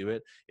want to do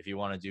it. If you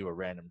want to do a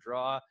random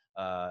draw,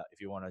 if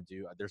you want to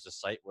do, there's a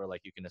site where like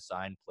you can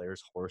assign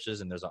players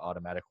horses, and there's an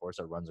automatic horse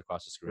that runs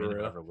across the screen, For and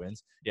real. whoever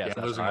wins. Yeah, so that's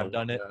Gamblers are how gonna I've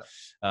done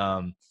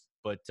love it.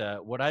 that.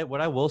 But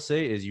what I will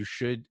say is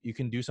you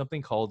can do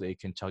something called a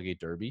Kentucky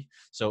Derby.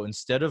 So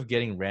instead of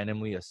getting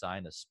randomly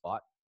assigned a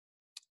spot,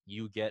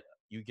 you get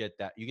you get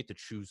to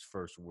choose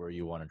first where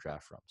you want to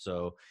draft from.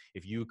 So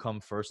if you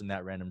come first in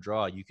that random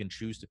draw, you can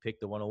choose to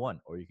pick the 101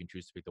 or you can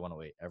choose to pick the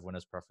 108. Everyone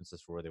has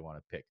preferences for where they want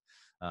to pick.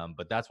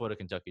 But that's what a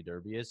Kentucky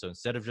Derby is. So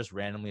instead of just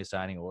randomly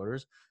assigning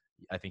orders,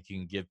 I think you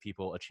can give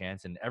people a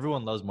chance, and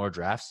everyone loves more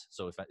drafts.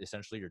 So if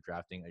essentially you're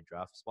drafting a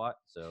draft spot,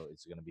 so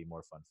it's going to be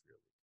more fun for you.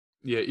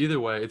 Yeah, either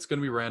way, it's going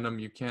to be random.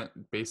 You can't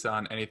base it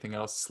on anything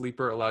else.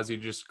 Sleeper allows you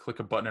to just click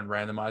a button and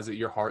randomize it.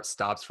 Your heart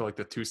stops for like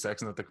the 2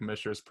 seconds that the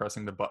commissioner is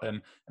pressing the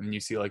button, and then you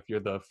see like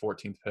you're the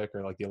 14th pick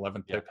or like the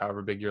 11th Yeah. pick,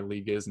 however big your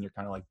league is, and you're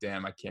kind of like,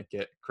 damn, I can't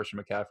get Christian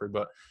McCaffrey.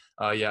 But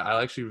yeah,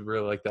 I actually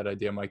really like that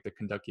idea, Mike, the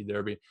Kentucky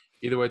Derby.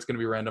 Either way, it's going to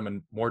be random,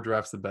 and more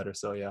drafts the better.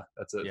 So yeah,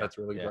 that's a Yeah, that's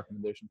a really good yeah,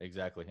 recommendation.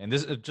 exactly. And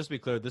this, just to be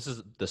clear, this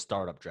is the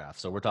startup draft.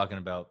 So we're talking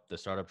about the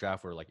startup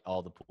draft where like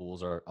all the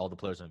players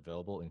are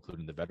available,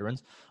 including the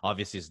veterans.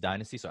 Obviously, it's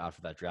dynasty. So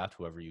after that draft,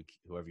 whoever you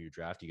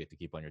draft, you get to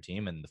keep on your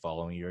team, and the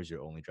following years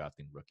you're only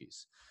drafting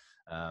rookies.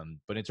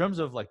 But in terms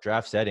of like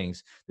draft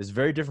settings, this is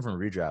very different from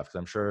redraft, because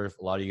I'm sure if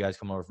a lot of you guys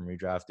come over from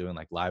redraft doing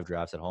like live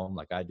drafts at home,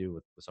 like I do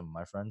with some of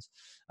my friends.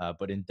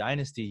 But in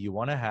Dynasty, you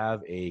want to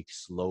have a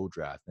slow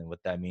draft. And what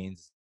that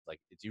means, like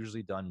it's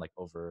usually done like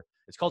over,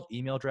 it's called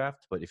email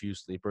draft, but if you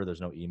use Sleeper,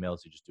 there's no emails,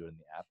 you just do it in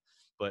the app.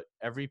 But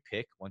every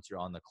pick, once you're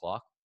on the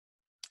clock,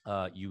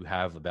 you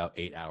have about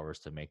 8 hours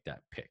to make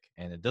that pick.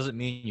 And it doesn't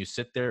mean you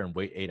sit there and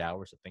wait 8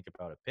 hours to think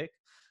about a pick.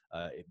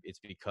 It's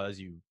because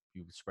you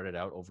spread it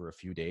out over a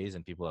few days,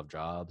 and people have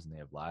jobs and they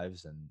have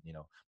lives, and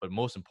but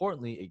most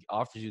importantly, it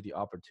offers you the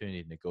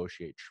opportunity to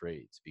negotiate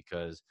trades,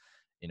 because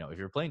if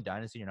you're playing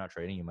Dynasty, you're not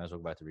trading, you might as well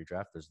go back to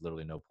redraft. There's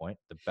literally no point.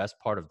 The best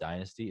part of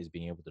Dynasty is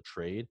being able to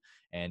trade.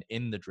 And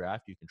in the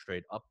draft, you can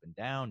trade up and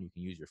down. You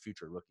can use your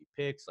future rookie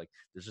picks. Like,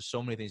 there's just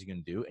so many things you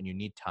can do, and you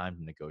need time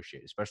to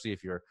negotiate, especially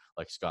if you're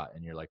like Scott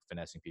and you're like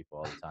finessing people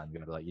all the time. You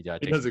gotta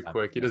He take does some it time.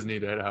 quick. He doesn't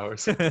need 8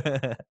 hours.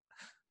 Yeah.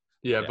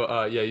 Yeah,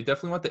 but yeah, you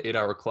definitely want the 8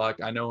 hour clock.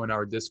 I know in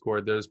our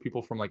Discord, there's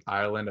people from like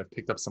Ireland. I've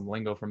picked up some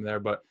lingo from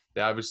there, but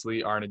they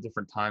obviously are in a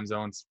different time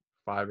zones,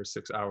 5 or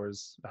 6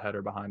 hours ahead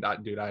or behind.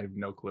 Dude, I have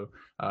no clue.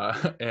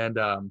 And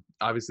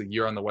obviously,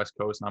 you're on the West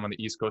Coast and I'm on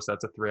the East Coast.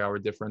 That's a 3 hour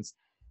difference.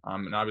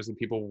 And obviously,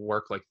 people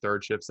work like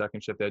third shift,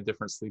 second shift. They have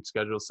different sleep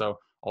schedules. So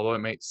although it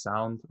may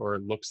sound or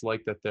looks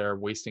like that they're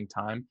wasting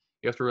time,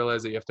 you have to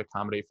realize that you have to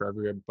accommodate for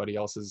everybody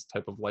else's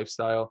type of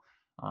lifestyle.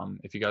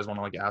 If you guys want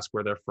to like ask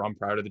where they're from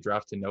prior to the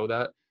draft to know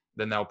that,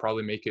 then that'll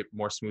probably make it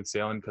more smooth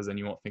sailing, because then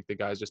you won't think the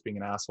guy's just being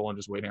an asshole and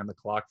just waiting on the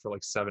clock for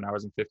like 7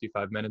 hours and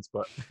 55 minutes.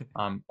 But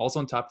also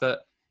on top of that,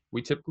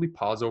 we typically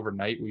pause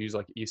overnight. We use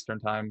like Eastern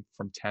time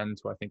from 10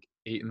 to I think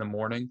 8 in the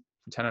morning,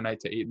 from 10 at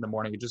night to 8 in the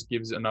morning. It just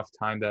gives enough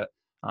time that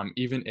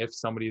even if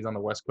somebody's on the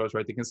West Coast,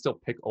 right, they can still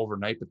pick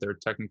overnight, but they're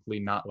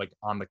technically not like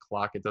on the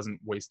clock. It doesn't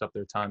waste up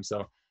their time.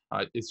 So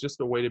it's just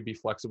a way to be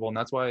flexible. And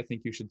that's why I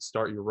think you should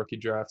start your rookie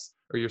drafts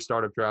or your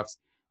startup drafts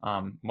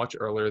much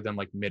earlier than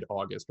like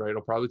mid-August, right?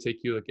 It'll probably take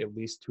you like at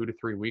least 2 to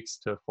 3 weeks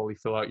to fully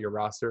fill out your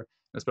roster.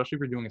 And especially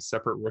if you're doing a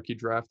separate rookie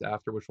draft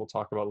after, which we'll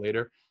talk about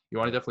later, you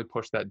want to definitely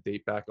push that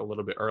date back a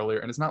little bit earlier.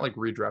 And it's not like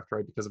redraft,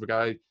 right? Because if a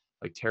guy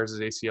like tears his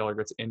ACL or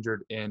gets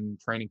injured in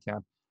training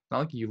camp, it's not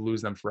like you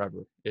lose them forever.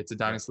 It's a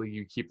dynasty league,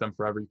 you keep them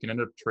forever. You can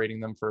end up trading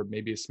them for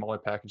maybe a smaller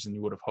package than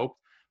you would have hoped,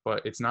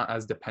 but it's not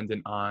as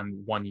dependent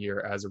on 1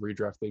 year as a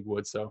redraft league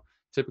would. So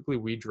typically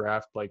we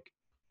draft like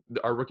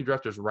our rookie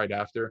draft is right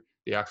after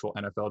the actual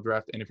NFL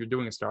draft. And if you're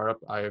doing a startup,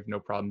 I have no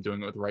problem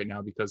doing it with right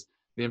now, because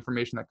the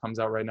information that comes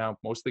out right now,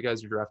 most of the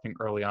guys you're drafting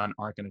early on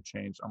aren't going to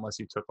change unless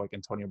you took like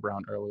Antonio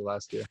Brown early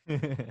last year.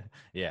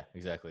 Yeah,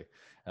 exactly.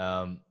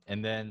 And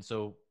then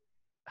so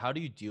how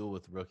do you deal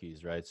with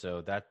rookies, right?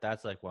 So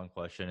that's like one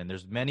question, and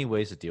there's many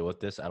ways to deal with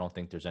this. I don't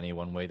think there's any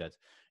one way that's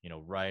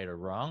right or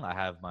wrong. I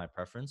have my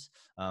preference,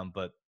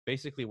 but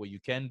basically what you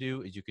can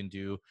do is you can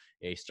do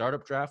a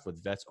startup draft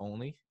with vets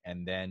only,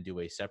 and then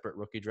do a separate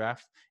rookie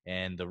draft.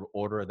 And the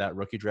order of that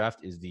rookie draft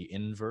is the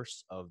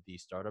inverse of the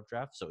startup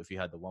draft. So if you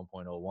had the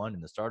 1.01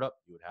 in the startup,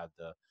 you would have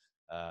the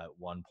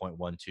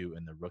 1.12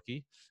 in the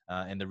rookie.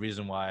 And the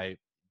reason why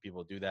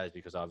people do that is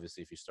because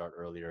obviously if you start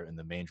earlier in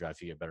the main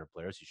draft, you get better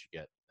players. You should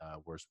get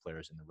worse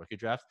players in the rookie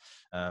draft.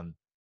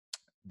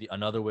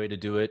 Another way to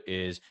do it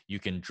is you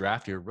can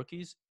draft your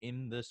rookies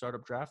in the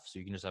startup draft, so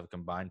you can just have a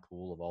combined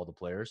pool of all the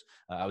players.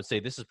 I would say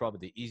this is probably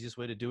the easiest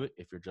way to do it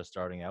if you're just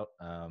starting out,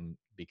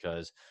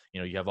 because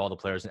you have all the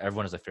players and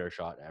everyone has a fair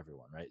shot at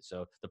everyone, right?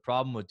 So the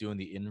problem with doing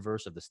the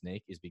inverse of the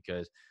snake is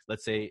because,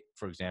 let's say,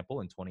 for example,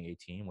 in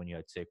 2018 when you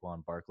had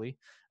Saquon Barkley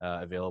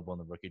available in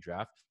the rookie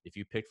draft, if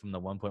you picked from the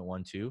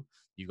 1.12,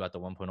 you got the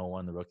 1.01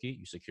 in the rookie,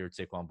 you secured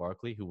Saquon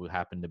Barkley, who would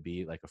happen to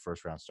be like a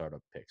first round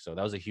startup pick. So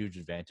that was a huge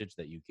advantage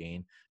that you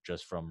gain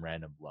just from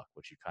random luck,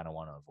 which you kind of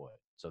want to avoid.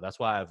 So that's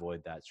why I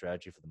avoid that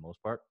strategy for the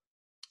most part.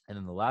 And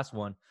then the last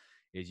one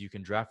is you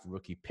can draft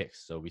rookie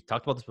picks. So we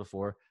talked about this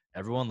before.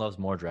 Everyone loves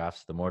more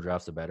drafts. The more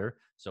drafts, the better.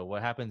 So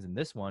what happens in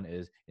this one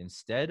is,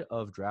 instead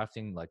of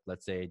drafting, like,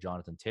 let's say,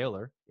 Jonathan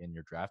Taylor in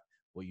your draft,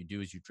 what you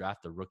do is you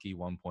draft the rookie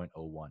 1.01,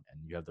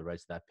 and you have the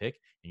rights to that pick,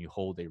 and you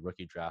hold a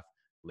rookie draft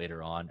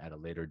later on at a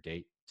later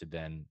date to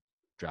then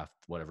draft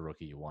whatever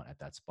rookie you want at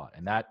that spot.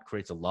 And that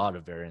creates a lot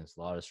of variance, a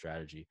lot of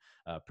strategy.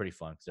 Pretty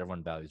fun because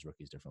everyone values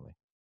rookies differently.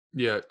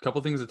 Yeah, a couple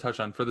things to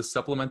touch on. For the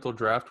supplemental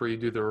draft where you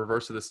do the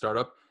reverse of the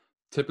startup,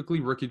 typically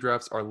rookie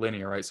drafts are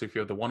linear, right? So if you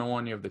have the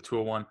 101, you have the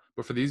 201.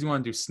 But for these, you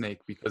want to do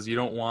snake, because you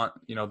don't want,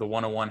 the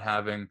 101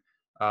 having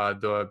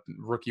the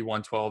rookie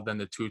 112, then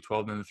the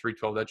 212, then the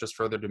 312. That just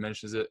further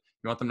diminishes it.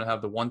 You want them to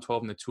have the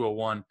 112 and the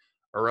 201,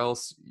 or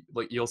else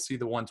like you'll see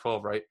the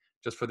 112, right?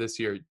 Just for this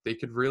year, they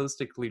could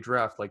realistically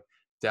draft like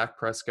Dak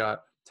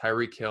Prescott,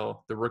 Tyreek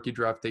Hill. The rookie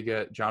draft, they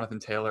get Jonathan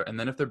Taylor. And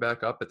then if they're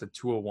back up at the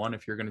 201,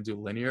 if you're going to do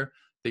linear,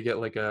 they get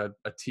like a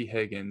T.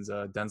 Higgins,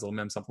 Denzel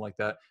Mims, something like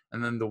that.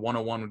 And then the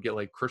 101 would get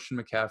like Christian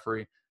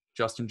McCaffrey,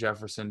 Justin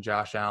Jefferson,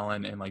 Josh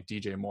Allen, and like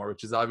DJ Moore,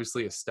 which is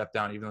obviously a step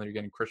down, even though you're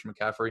getting Christian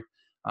McCaffrey.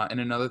 And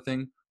another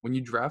thing, when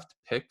you draft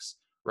picks,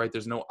 right,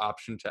 there's no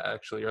option to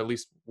actually, or at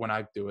least when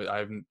I do it, I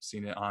haven't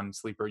seen it on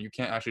Sleeper, you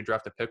can't actually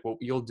draft a pick. What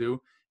you'll do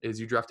is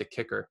you draft a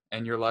kicker,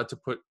 and you're allowed to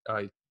put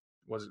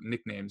was it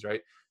nicknames,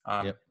 right?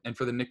 Yep. And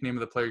for the nickname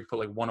of the player, you put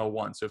like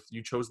 101. So if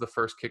you chose the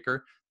first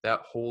kicker,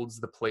 that holds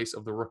the place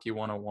of the rookie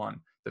 101.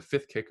 The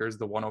fifth kicker is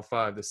the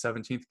 105. The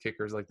 17th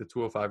kicker is like the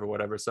 205 or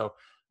whatever. So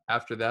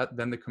after that,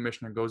 then the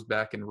commissioner goes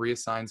back and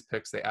reassigns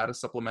picks. They add a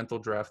supplemental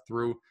draft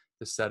through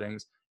the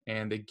settings,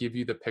 and they give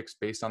you the picks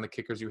based on the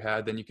kickers you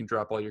had. Then you can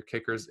drop all your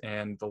kickers,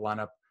 and the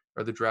lineup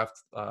or the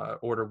draft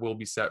order will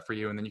be set for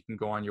you, and then you can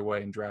go on your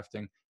way in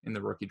drafting in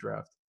the rookie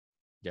draft.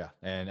 Yeah,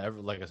 and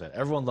like I said,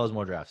 everyone loves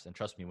more drafts, and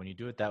trust me, when you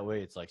do it that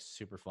way, it's like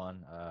super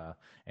fun,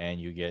 and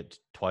you get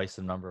twice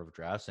the number of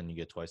drafts, and you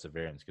get twice the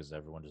variance because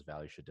everyone just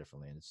values shit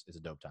differently, and it's a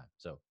dope time.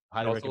 So, It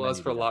highly also recommend allows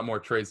you for a do that. lot more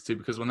trades too,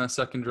 because when that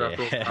second draft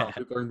rolls around, Yeah,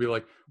 people are gonna be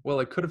like, "Well,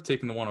 I could have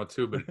taken the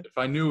 102, but if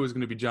I knew it was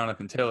going to be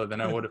Jonathan Taylor, then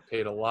I would have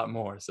paid a lot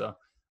more." So it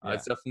yeah.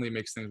 definitely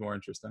makes things more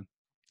interesting.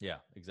 Yeah,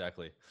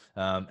 exactly.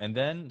 And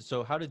then,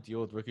 so how to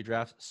deal with rookie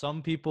drafts?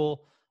 Some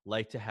people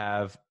like to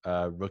have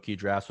rookie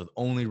drafts with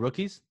only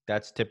rookies.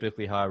 That's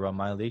typically how I run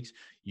my leagues.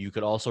 You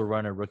could also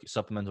run a rookie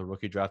supplemental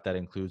rookie draft that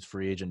includes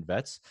free agent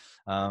vets.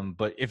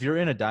 But if you're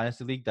in a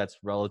dynasty league that's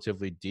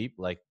relatively deep,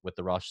 like with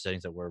the roster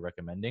settings that we're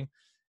recommending,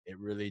 it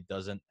really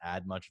doesn't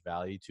add much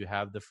value to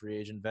have the free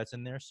agent vets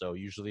in there. So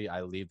usually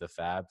I leave the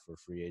fab for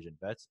free agent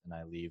vets and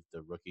I leave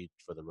the rookie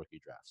for the rookie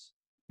drafts.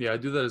 Yeah, I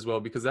do that as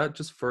well because that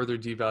just further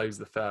devalues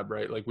the fab,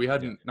 right? Like we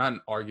had Yeah. not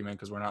an argument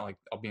because we're not like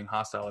being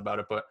hostile about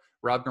it, but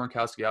Rob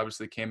Gronkowski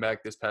obviously came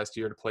back this past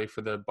year to play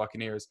for the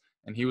Buccaneers,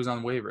 and he was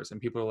on waivers, and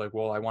people are like,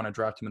 "Well, I want to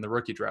draft him in the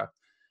rookie draft."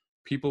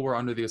 People were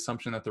under the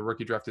assumption that the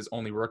rookie draft is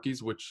only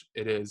rookies, which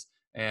it is.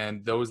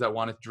 And those that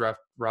wanted to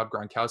draft Rob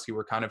Gronkowski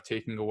were kind of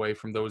taking away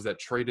from those that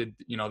traded,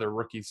 their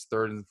rookies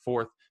third and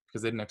fourth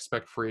because they didn't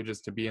expect free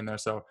agents to be in there.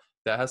 So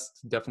that has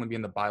to definitely be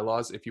in the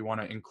bylaws if you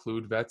want to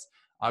include vets.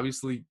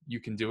 Obviously, you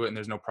can do it and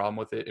there's no problem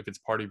with it if it's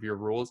part of your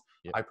rules.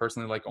 Yeah. I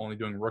personally like only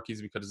doing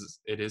rookies because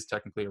it is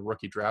technically a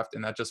rookie draft,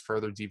 and that just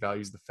further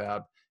devalues the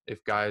fab.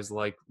 If guys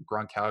like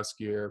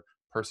Gronkowski or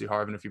Percy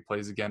Harvin, if he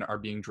plays again, are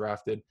being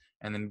drafted,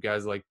 and then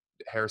guys like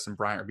Harrison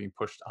Bryant are being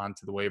pushed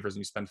onto the waivers and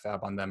you spend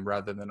fab on them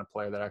rather than a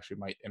player that actually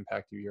might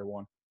impact you year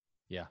one.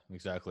 Yeah,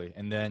 exactly.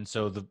 And then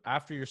so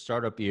after your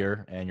startup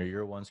year and your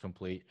year one's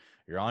complete,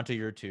 you're on to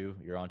year two,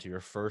 you're on to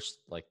your first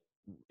like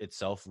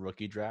itself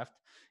rookie draft.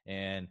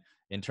 And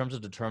in terms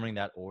of determining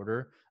that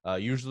order,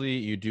 usually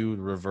you do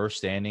reverse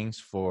standings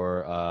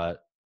for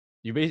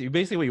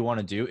basically what you want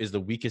to do is the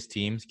weakest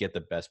teams get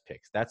the best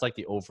picks. That's like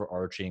the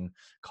overarching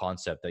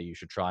concept that you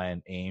should try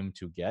and aim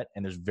to get.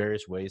 And there's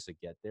various ways to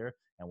get there.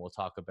 And we'll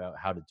talk about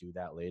how to do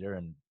that later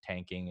and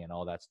tanking and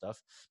all that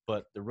stuff.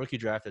 But the rookie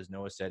draft, as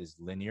Noah said, is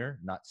linear,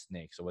 not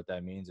snake. So what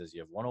that means is you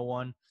have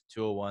 101,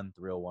 201,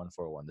 301,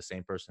 401. The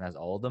same person has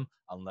all of them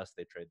unless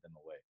they trade them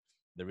away.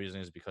 The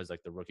reason is because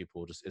like the rookie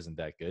pool just isn't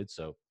that good.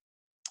 So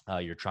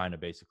you're trying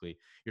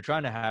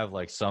to have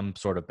like some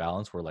sort of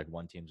balance where like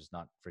one team's just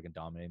not freaking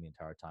dominating the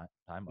entire time.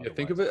 Yeah,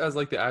 think Otherwise, of it as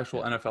like the actual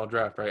yeah, NFL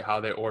draft, right? How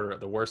they order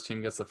it. The worst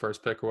team gets the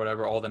first pick or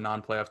whatever. All the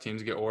non-playoff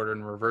teams get ordered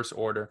in reverse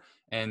order.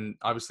 And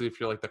obviously, if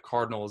you're like the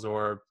Cardinals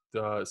or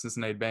the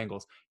Cincinnati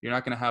Bengals, you're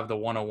not going to have the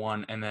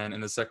 101 and then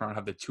in the second round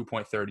have the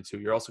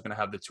 2.32. You're also going to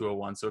have the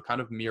 201. So it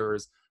kind of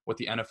mirrors what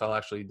the NFL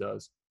actually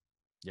does.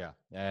 yeah.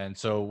 And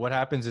so what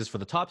happens is for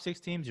the top six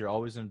teams, you're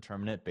always going to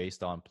determine it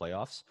based on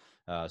playoffs.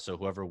 So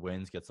whoever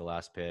wins gets the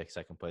last pick,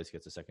 second place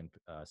gets the second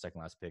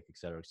last pick, et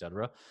cetera, et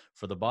cetera.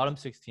 For the bottom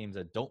six teams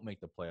that don't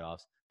make the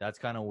playoffs, that's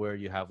kind of where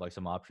you have like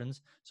some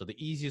options. So the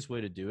easiest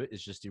way to do it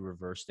is just do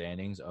reverse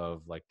standings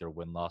of like their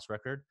win-loss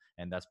record.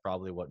 And that's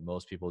probably what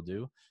most people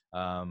do.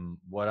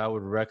 What I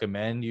would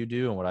recommend you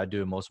do and what I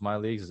do in most of my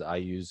leagues is I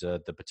use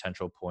the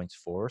potential points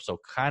for. So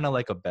kind of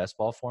like a best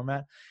ball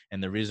format.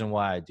 And the reason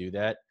why I do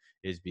that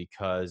is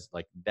because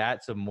like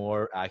that's a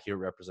more accurate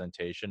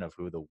representation of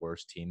who the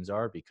worst teams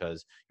are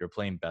because you're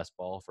playing best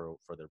ball for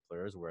their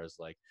players. Whereas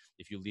like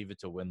if you leave it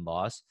to win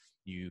loss,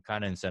 you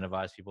kind of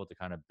incentivize people to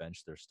kind of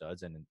bench their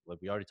studs. And like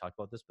we already talked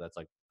about this, but that's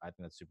like I think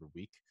that's super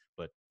weak.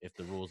 But if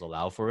the rules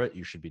allow for it,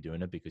 you should be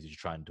doing it because you're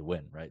trying to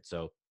win, right?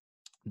 So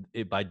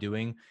by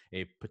doing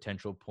a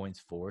potential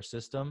points for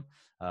system,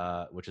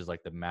 which is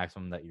like the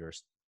maximum that you're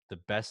the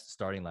best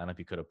starting lineup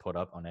you could have put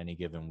up on any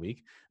given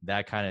week,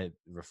 that kind of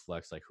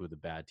reflects like who the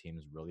bad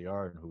teams really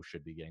are and who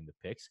should be getting the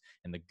picks.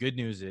 And the good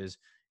news is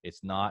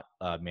it's not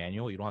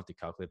manual. You don't have to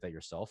calculate that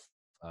yourself,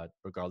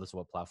 regardless of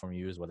what platform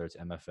you use, whether it's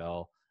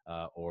MFL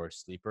or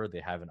Sleeper.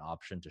 They have an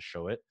option to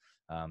show it.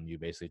 You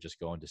basically just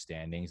go into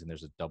standings and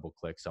there's a double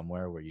click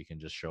somewhere where you can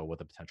just show what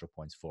the potential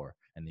points for,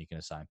 and then you can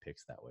assign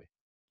picks that way.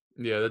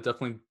 Yeah, that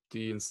definitely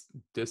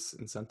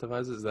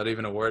disincentivizes. Is that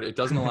even a word? It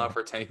doesn't allow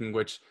for tanking,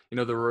 which,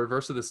 the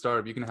reverse of the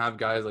startup, you can have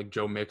guys like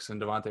Joe Mixon,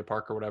 Devontae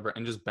Parker, whatever,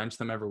 and just bench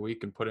them every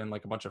week and put in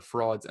like a bunch of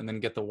frauds and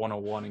then get the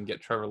 101 and get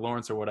Trevor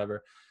Lawrence or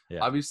whatever. Yeah.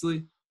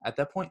 Obviously, at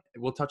that point,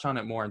 we'll touch on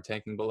it more in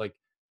tanking, but like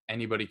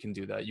anybody can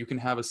do that. You can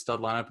have a stud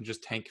lineup and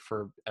just tank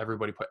for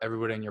everybody, put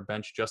everybody on your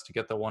bench just to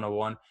get the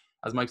 101.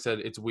 As Mike said,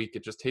 it's weak.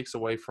 It just takes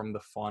away from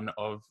the fun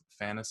of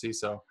fantasy.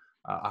 So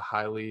I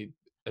highly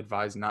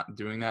advise not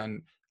doing that.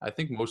 And I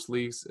think most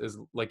leagues is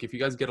like if you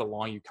guys get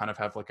along, you kind of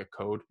have like a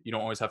code. You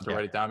don't always have to Yeah,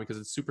 write it down because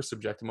it's super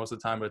subjective most of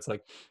the time. But it's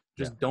like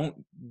yeah, just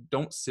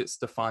don't sit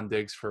Stephon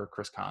Diggs for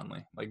Chris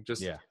Conley. Like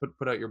just yeah.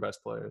 put out your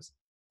best players.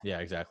 Yeah,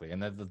 exactly.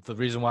 And the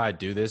reason why I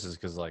do this is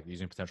because like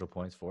using potential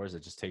points for is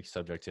it just takes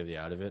subjectivity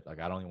out of it. Like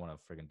I don't even want to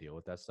freaking deal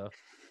with that stuff.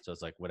 So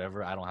it's like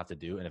whatever I don't have to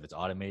do. And if it's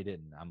automated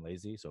and I'm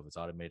lazy, so if it's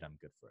automated, I'm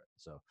good for it.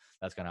 So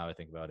that's kind of how I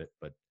think about it.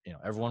 But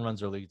everyone runs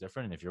their league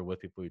different. And if you're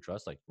with people you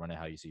trust, like run it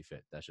how you see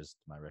fit. That's just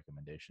my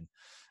recommendation.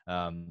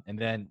 And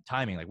then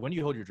timing, like when do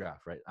you hold your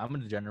draft, right? I'm a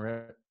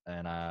degenerate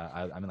and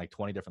I'm in like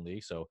 20 different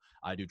leagues. So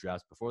I do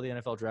drafts before the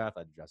NFL draft.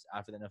 I do drafts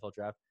after the NFL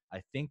draft.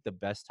 I think the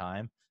best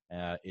time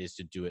is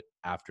to do it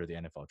after the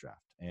NFL draft.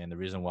 And the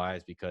reason why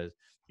is because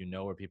you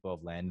know where people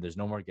have landed. There's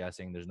no more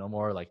guessing. There's no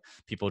more like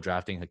people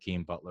drafting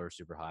Hakeem Butler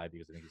super high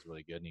because I think he's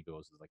really good and he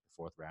goes to like the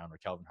fourth round, or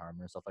Kelvin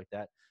Harmon or stuff like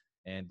that.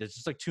 And there's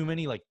just like too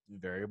many like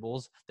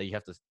variables that you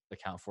have to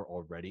account for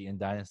already in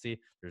Dynasty.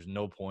 There's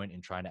no point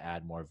in trying to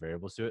add more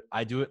variables to it.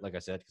 I do it, like I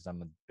said, because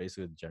I'm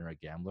basically a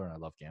degenerate gambler and I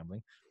love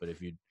gambling. But if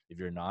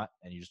you're not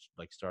and you're just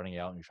like starting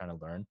out and you're trying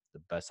to learn,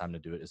 the best time to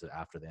do it is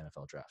after the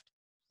NFL draft.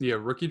 Yeah,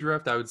 rookie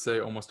draft, I would say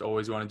almost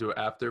always you want to do it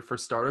after. For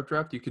startup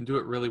draft, you can do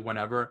it really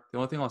whenever. The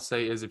only thing I'll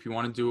say is if you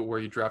want to do it where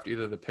you draft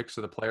either the picks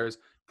or the players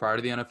prior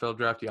to the NFL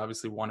draft, you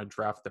obviously want to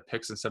draft the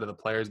picks instead of the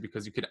players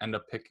because you could end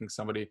up picking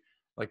somebody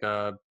like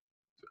a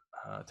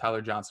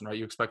Tyler Johnson, right?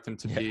 You expect him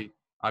to Yeah. be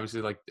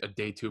obviously like a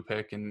day 2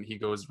 pick and he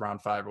goes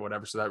round 5 or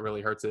whatever, so that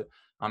really hurts it.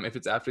 If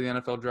it's after the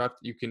NFL draft,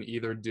 you can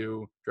either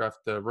draft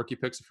the rookie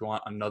picks if you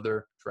want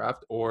another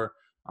draft, or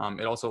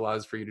it also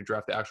allows for you to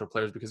draft the actual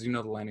players because you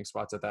know the landing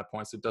spots at that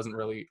point, so it doesn't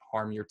really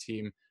harm your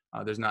team.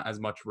 There's not as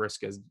much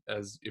risk as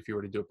if you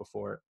were to do it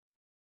before.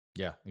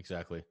 Yeah,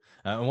 exactly.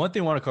 And one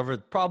thing I want to cover,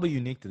 probably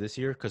unique to this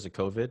year because of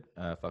COVID,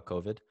 fuck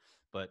COVID,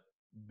 but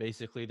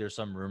basically there's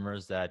some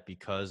rumors that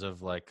because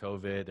of like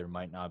COVID, there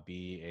might not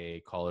be a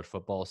college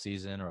football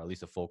season or at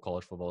least a full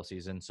college football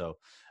season. So,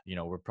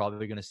 we're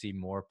probably going to see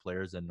more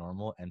players than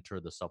normal enter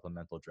the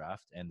supplemental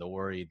draft. And the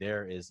worry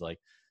there is like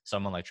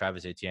someone like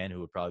Travis Etienne, who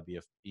would probably be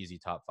an easy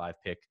top 5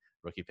 pick,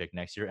 rookie pick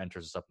next year,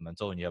 enters a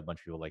supplemental, and you have a bunch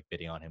of people like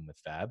bidding on him with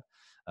Fab.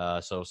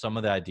 So some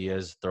of the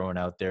ideas thrown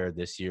out there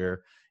this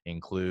year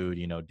include,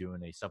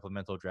 doing a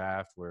supplemental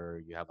draft where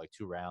you have like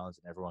 2 rounds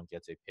and everyone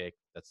gets a pick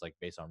that's like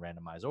based on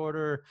randomized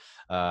order.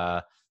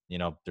 Uh,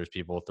 there's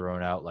people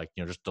throwing out like,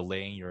 just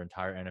delaying your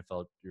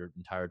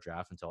entire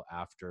draft until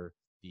after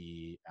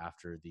the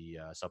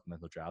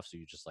supplemental draft, so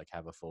you just like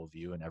have a full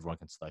view and everyone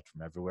can select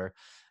from everywhere.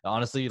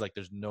 Honestly, like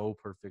there's no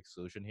perfect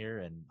solution here,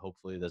 and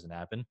hopefully it doesn't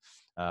happen,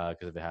 because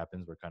if it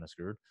happens, we're kind of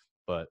screwed.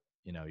 But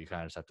you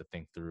kind of just have to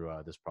think through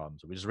this problem.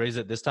 So we just raised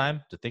it this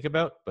time to think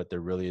about, but there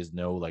really is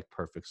no like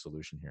perfect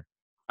solution here.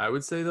 I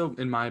would say though,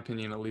 in my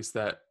opinion, at least,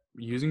 that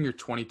using your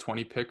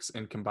 2020 picks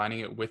and combining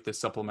it with the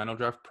supplemental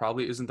draft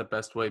probably isn't the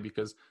best way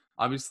because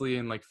obviously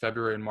in like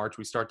February and March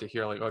we start to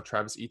hear like, oh,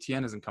 Travis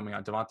Etienne isn't coming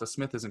out, Devonta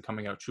Smith isn't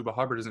coming out, Chuba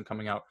Hubbard isn't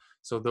coming out.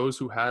 So those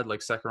who had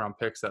like second round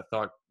picks that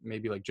thought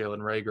maybe like Jalen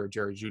Reagor or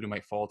Jerry Jeudy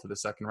might fall to the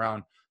second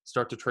round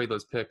start to trade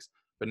those picks.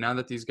 But now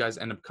that these guys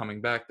end up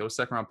coming back, those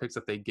second round picks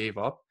that they gave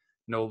up,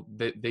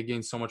 they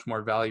gain so much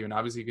more value. And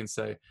obviously you can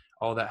say,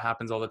 oh, that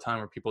happens all the time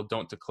where people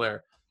don't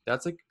declare.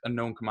 That's like a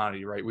known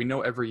commodity, right? We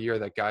know every year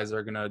that guys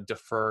are going to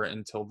defer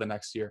until the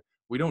next year.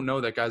 We don't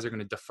know that guys are going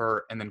to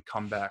defer and then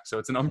come back. So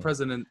it's an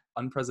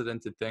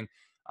unprecedented thing.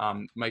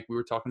 Mike, we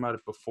were talking about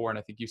it before, and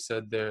I think you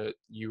said that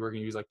you were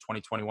going to use like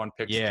 2021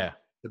 picks Yeah.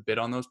 to bid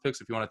on those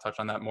picks. If you want to touch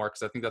on that more,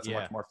 because I think that's a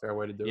Yeah. much more fair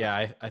way to do it.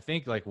 Yeah, I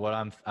think like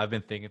I've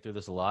been thinking through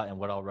this a lot, and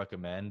what I'll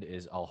recommend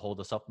is I'll hold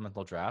a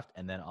supplemental draft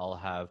and then I'll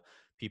have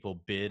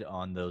people bid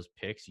on those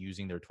picks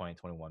using their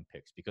 2021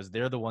 picks because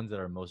they're the ones that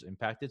are most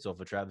impacted. So if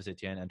a Travis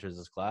Etienne enters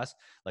this class,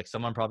 like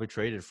someone probably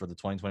traded for the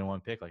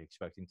 2021 pick, like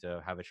expecting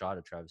to have a shot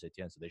at Travis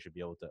Etienne, so they should be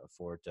able to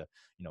afford to,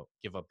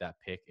 give up that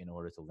pick in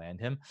order to land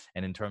him.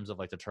 And in terms of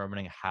like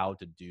determining how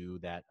to do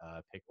that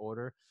pick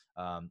order,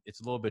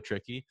 it's a little bit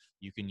tricky.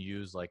 You can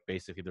use like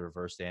basically the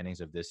reverse standings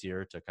of this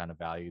year to kind of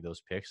value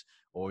those picks,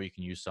 or you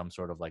can use some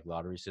sort of like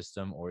lottery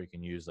system, or you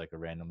can use like a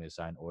randomly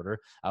assigned order.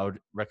 I would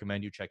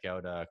recommend you check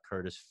out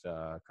Curtis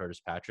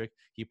Patrick.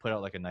 He put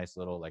out like a nice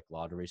little like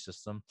lottery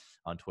system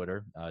on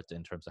Twitter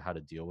in terms of how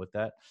to deal with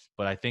that.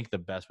 But I think the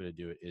best way to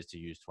do it is to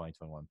use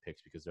 2021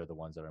 picks because they're the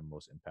ones that are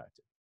most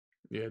impacted.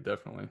 Yeah,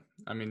 definitely.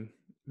 I mean,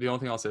 the only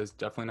thing I'll say is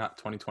definitely not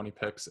 2020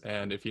 picks.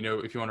 And if you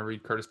want to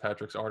read Curtis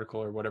Patrick's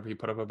article or whatever he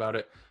put up about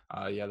it,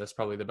 yeah, that's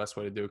probably the best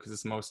way to do it because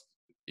it's the most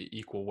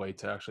equal way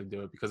to actually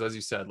do it. Because as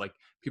you said, like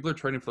people are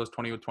trading for those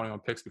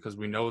 21 picks because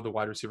we know the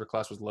wide receiver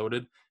class was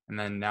loaded. And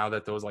then now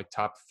that those like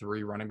top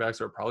 3 running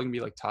backs are probably gonna be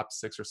like top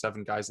 6 or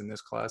 7 guys in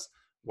this class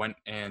went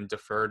and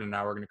deferred, and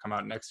now we're gonna come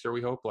out next year.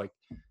 We hope. Like,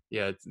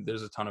 yeah,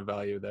 there's a ton of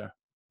value there.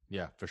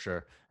 Yeah, for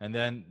sure. And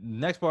then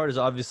next part is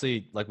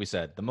obviously, like we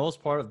said, the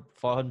most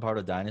fun part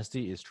of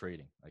Dynasty is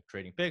trading, like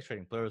trading picks,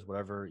 trading players,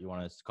 whatever you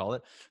want to call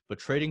it. But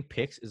trading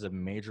picks is a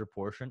major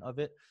portion of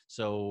it.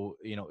 So,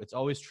 it's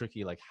always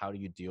tricky. Like, how do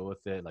you deal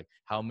with it? Like,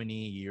 how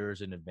many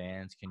years in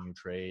advance can you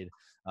trade?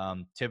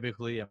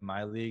 Typically in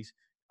my leagues,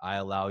 I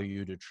allow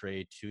you to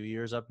trade 2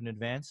 years up in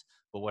advance.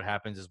 But what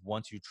happens is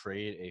once you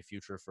trade a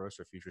future first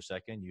or future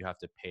second, you have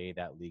to pay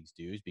that league's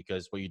dues,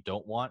 because what you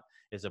don't want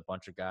is a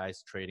bunch of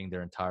guys trading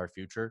their entire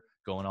future,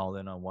 going all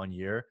in on 1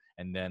 year,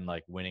 and then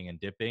like winning and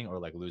dipping, or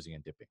like losing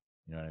and dipping.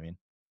 You know what I mean?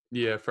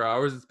 Yeah, for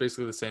ours, it's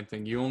basically the same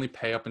thing. You only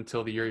pay up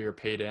until the year you're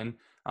paid in.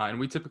 And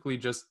we typically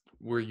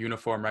we're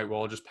uniform, right?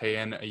 We'll just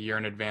pay in a year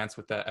in advance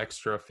with that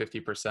extra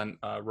 50%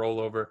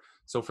 rollover.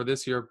 So for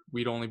this year,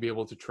 we'd only be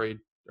able to trade,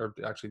 or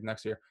actually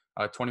next year,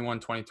 21,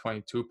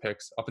 2022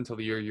 picks up until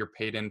the year you're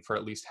paid in for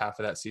at least half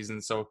of that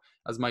season. So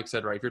as Mike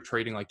said, right, if you're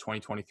trading like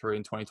 2023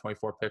 and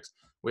 2024 picks,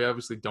 we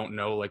obviously don't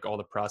know like all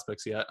the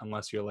prospects yet,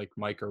 unless you're like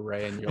Mike or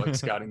Ray and you're like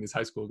scouting these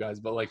high school guys.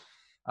 But like,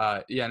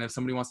 yeah, and if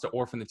somebody wants to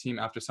orphan the team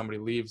after somebody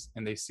leaves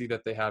and they see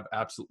that they have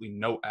absolutely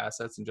no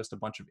assets and just a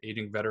bunch of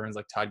aging veterans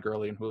like Todd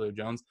Gurley and Julio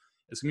Jones,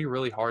 it's going to be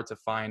really hard to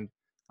find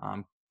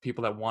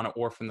people that want to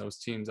orphan those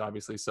teams,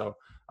 obviously. So,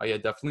 yeah,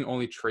 definitely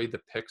only trade the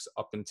picks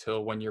up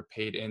until when you're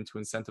paid in to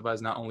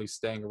incentivize not only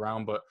staying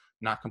around, but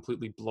not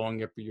completely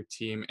blowing up your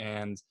team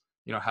and,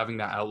 you know, having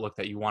that outlook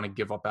that you want to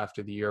give up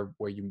after the year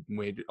where you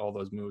made all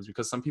those moves.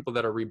 Because some people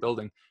that are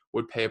rebuilding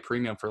would pay a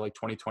premium for like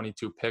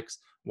 2022 picks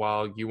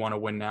while you want to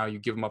win now. You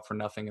give them up for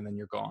nothing and then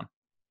you're gone.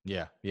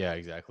 Yeah,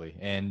 exactly.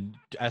 And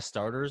as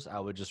starters, I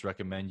would just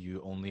recommend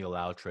you only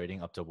allow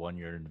trading up to 1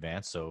 year in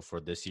advance. So for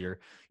this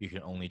year, you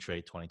can only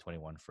trade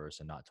 2021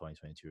 first and not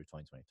 2022 or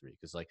 2023.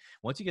 Because like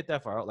once you get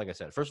that far out, like I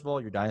said, first of all,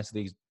 your dynasty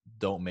leagues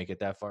don't make it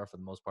that far for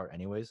the most part,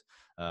 anyways.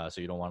 So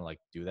you don't want to like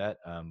do that.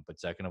 But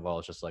second of all,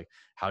 it's just like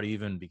how do you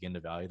even begin to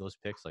value those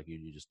picks? Like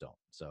you just don't.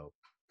 So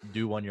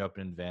do 1 year up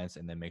in advance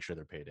and then make sure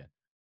they're paid in.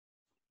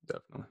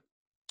 Definitely.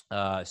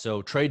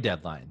 So trade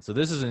deadline. So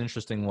this is an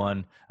interesting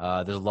one.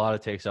 There's a lot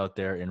of takes out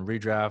there in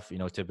redraft. You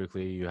know,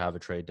 typically you have a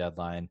trade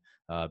deadline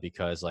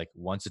because like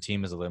once a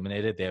team is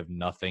eliminated, they have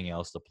nothing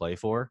else to play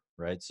for,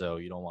 right? So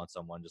you don't want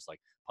someone just like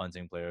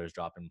punting players,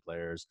 dropping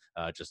players,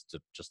 just to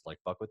just like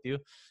fuck with you.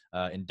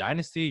 In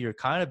Dynasty, you're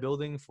kind of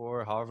building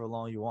for however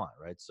long you want,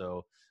 right?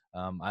 So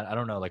I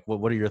don't know, like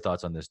what are your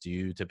thoughts on this? Do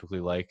you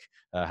typically like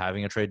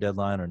having a trade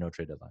deadline or no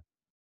trade deadline?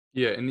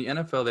 Yeah, in the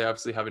NFL, they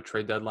obviously have a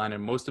trade deadline,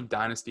 and most of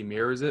Dynasty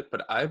mirrors it.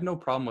 But I have no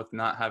problem with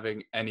not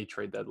having any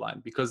trade deadline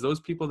because those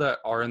people that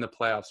are in the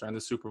playoffs or in the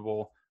Super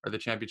Bowl or the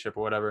championship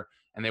or whatever,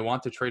 and they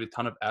want to trade a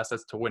ton of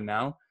assets to win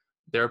now,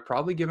 they're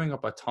probably giving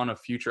up a ton of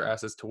future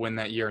assets to win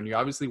that year. And you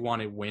obviously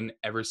want to win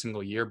every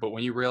single year. But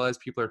when you realize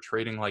people are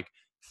trading like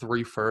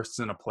 3 firsts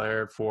and a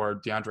player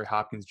for DeAndre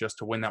Hopkins just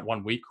to win that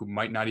 1 week, who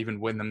might not even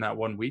win them that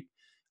 1 week,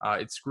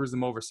 it screws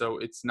them over. So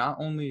it's not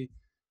only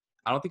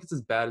I don't think it's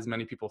as bad as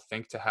many people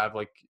think to have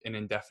like an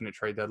indefinite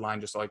trade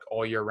deadline just like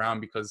all year round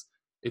because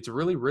it's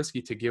really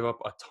risky to give up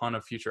a ton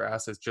of future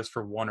assets just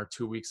for 1 or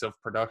 2 weeks of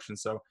production.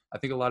 So I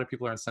think a lot of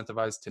people are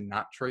incentivized to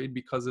not trade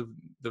because of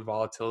the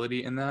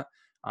volatility in that.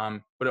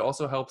 But it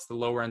also helps the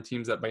lower end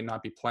teams that might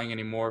not be playing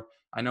anymore.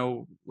 I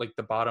know like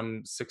the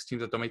bottom 6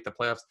 teams that don't make the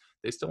playoffs,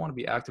 they still want to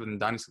be active in the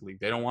dynasty league.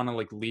 They don't want to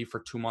like leave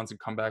for 2 months and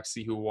come back,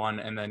 see who won,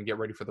 and then get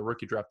ready for the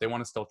rookie draft. They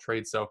want to still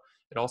trade. So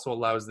it also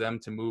allows them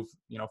to move,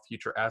 you know,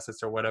 future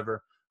assets or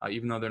whatever,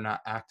 even though they're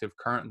not active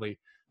currently,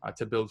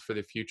 to build for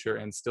the future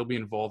and still be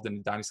involved in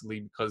the dynasty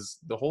league. Because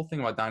the whole thing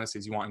about dynasty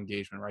is you want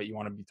engagement, right? You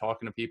want to be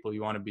talking to people,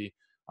 you want to be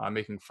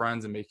making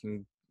friends and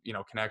making, you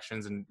know,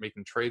 connections and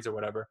making trades or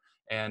whatever.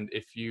 And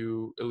if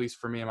you, at least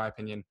for me, in my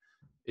opinion,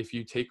 if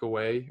you take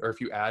away or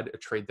if you add a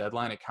trade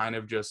deadline, it kind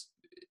of just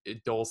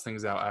it dulls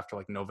things out after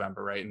like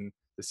November, right? And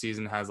the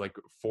season has like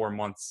 4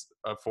 months,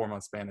 a 4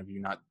 month span of you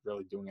not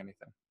really doing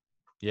anything.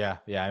 Yeah.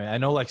 I mean, I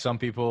know like some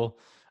people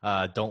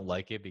don't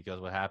like it because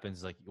what happens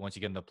is like once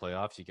you get in the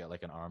playoffs, you get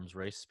like an arms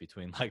race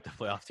between like the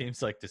playoff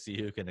teams, like to see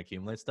who can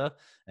accumulate stuff.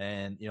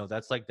 And you know,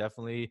 that's like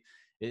definitely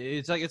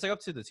it's like up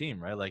to the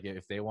team, right? Like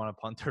if they want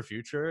to punt their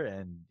future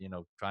and you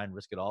know try and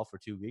risk it all for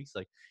 2 weeks,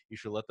 like you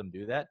should let them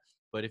do that.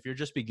 But if you're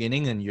just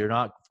beginning and you're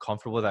not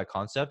comfortable with that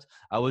concept,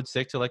 I would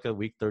stick to like a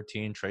week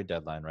 13 trade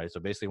deadline, right? So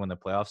basically, when the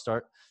playoffs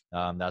start,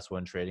 that's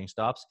when trading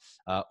stops.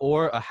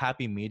 Or a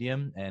happy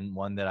medium, and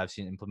one that I've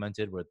seen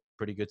implemented with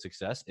pretty good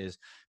success is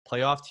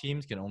playoff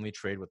teams can only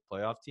trade with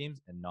playoff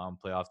teams and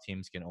non-playoff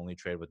teams can only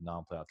trade with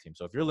non-playoff teams.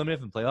 So if you're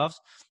limited in playoffs,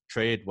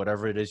 trade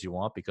whatever it is you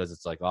want because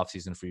it's like off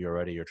season for you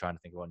already. You're trying to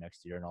think about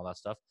next year and all that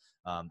stuff.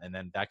 And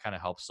then that kind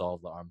of helps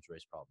solve the arms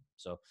race problem.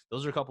 So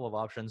those are a couple of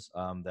options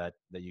that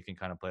you can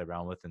kind of play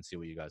around with and see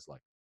what you guys like.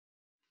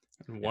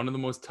 And Yeah. one of the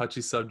most touchy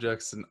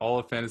subjects in all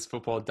of fantasy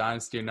football,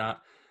 dynasty or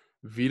not,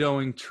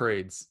 vetoing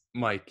trades.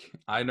 Mike,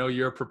 I know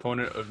you're a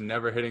proponent of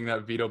never hitting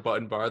that veto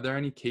button, but are there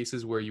any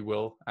cases where you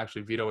will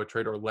actually veto a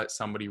trade or let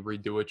somebody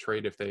redo a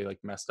trade if they like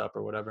messed up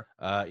or whatever?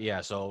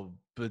 Yeah, so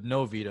but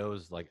no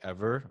vetoes like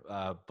ever.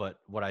 But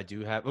what I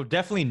do have, well,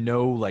 definitely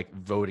no like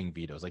voting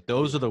vetoes. Like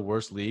those are Yeah. the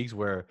worst leagues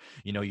where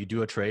you know you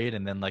do a trade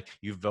and then like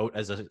you vote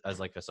as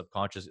like a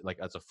subconscious like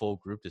as a full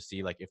group to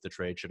see like if the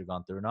trade should have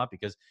gone through or not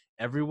because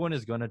everyone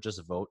is gonna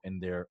just vote in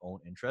their own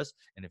interest.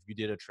 And if you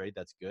did a trade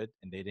that's good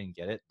and they didn't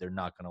get it, they're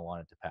not gonna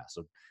want it to pass.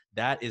 So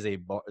that is a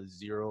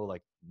zero,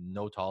 like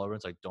no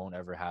tolerance. Like don't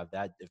ever have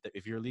that.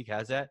 If your league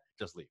has that,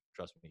 just leave.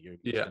 Trust me, you're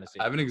just Yeah, gonna I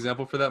save have an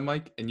example for that,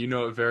 Mike, and you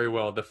know it very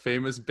well. The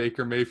famous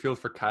Baker Mayfield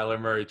for Kyler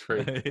Murray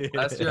trade.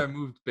 Last year, I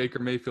moved Baker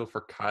Mayfield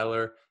for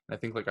Kyler, and I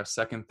think like our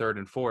second, third,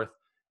 and fourth.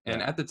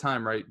 And Yeah, at the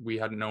time, right, we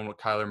hadn't known what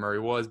Kyler Murray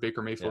was.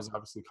 Baker Mayfield yeah, was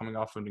obviously coming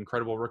off of an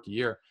incredible rookie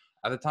year.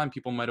 At the time,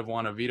 people might have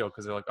wanted a veto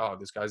because they're like, oh,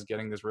 this guy's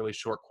getting this really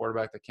short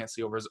quarterback that can't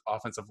see over his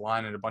offensive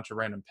line and a bunch of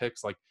random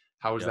picks. Like,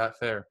 how is yep, that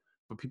fair?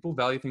 But people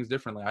value things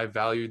differently. I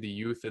value the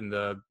youth and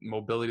the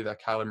mobility that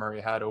Kyler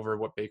Murray had over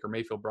what Baker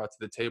Mayfield brought to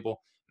the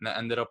table, and that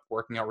ended up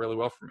working out really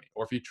well for me.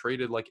 Or if you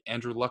traded like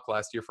Andrew Luck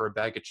last year for a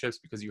bag of chips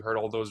because you heard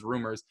all those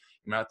rumors,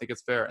 you might not think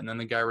it's fair, and then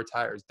the guy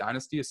retires.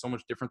 Dynasty is so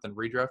much different than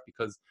redraft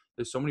because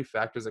there's so many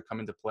factors that come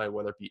into play,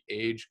 whether it be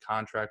age,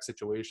 contract,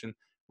 situation.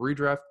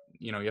 Redraft,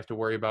 you have to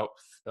worry about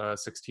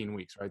 16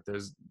 weeks, right?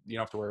 You don't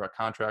have to worry about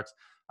contracts,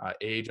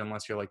 age,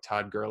 unless you're like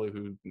Todd Gurley,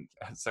 who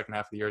the second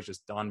half of the year is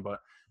just done. But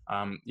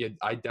yeah,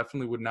 I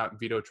definitely would not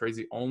veto trades.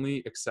 The only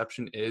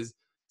exception is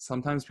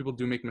sometimes people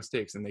do make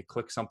mistakes and they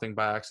click something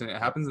by accident. It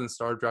yep, happens in the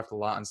starter draft a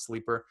lot on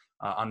Sleeper,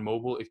 on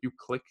mobile. If you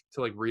click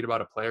to like read about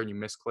a player and you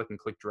misclick and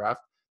click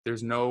draft,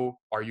 there's no,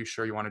 are you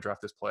sure you want to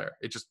draft this player?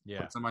 It just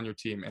yeah, puts them on your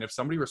team. And if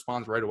somebody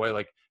responds right away,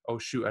 like, oh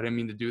shoot, I didn't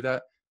mean to do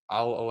that,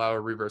 I'll allow a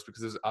reverse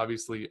because there's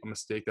obviously a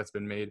mistake that's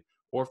been made.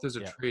 Or if there's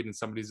a yeah, trade and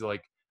somebody's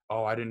like,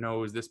 oh, I didn't know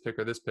it was this pick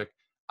or this pick,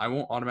 I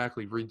won't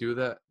automatically redo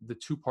that. The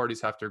two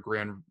parties have to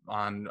agree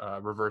on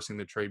reversing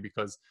the trade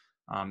because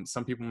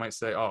some people might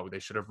say, oh, they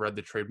should have read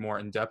the trade more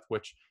in depth,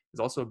 which is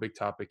also a big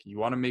topic. You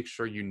want to make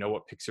sure you know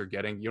what picks you're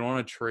getting. You don't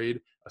want to trade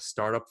a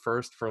startup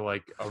first for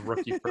like a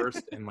rookie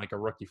first and like a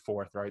rookie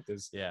fourth, right?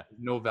 There's yeah,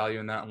 no value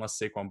in that unless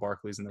Saquon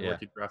Barkley's in the yeah,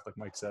 rookie draft, like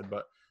Mike said.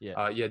 But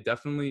yeah. yeah,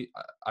 definitely,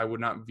 I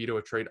would not veto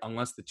a trade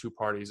unless the two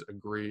parties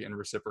agree and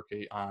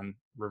reciprocate on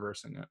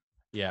reversing it.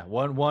 Yeah,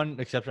 one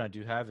exception I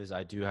do have is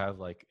I do have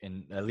like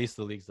in at least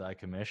the leagues that I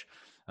commish,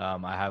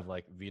 I have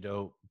like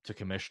veto to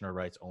commissioner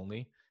rights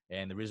only,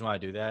 and the reason why I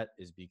do that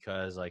is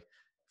because like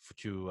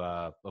to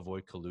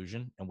avoid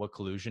collusion, and what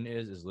collusion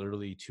is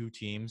literally two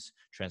teams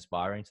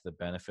transpiring to the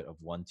benefit of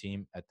one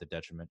team at the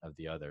detriment of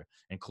the other.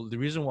 And the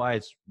reason why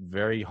it's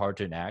very hard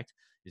to enact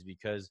is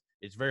because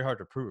it's very hard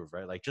to prove,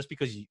 right? Like just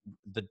because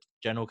the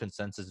general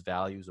consensus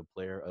values a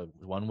player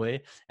one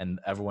way and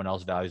everyone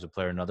else values a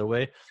player another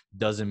way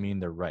doesn't mean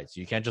they're right. So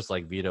you can't just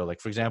like veto.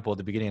 Like for example, at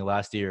the beginning of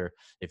last year,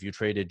 if you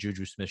traded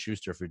Juju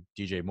Smith-Schuster for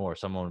DJ Moore,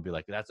 someone would be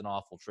like, "That's an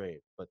awful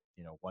trade." But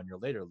 1 year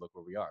later, look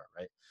where we are,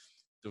 right?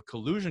 The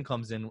collusion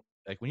comes in.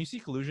 Like when you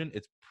see collusion,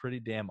 it's pretty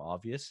damn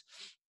obvious.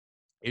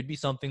 It'd be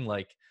something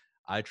like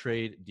I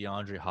trade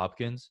DeAndre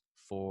Hopkins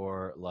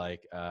for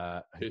like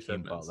Chase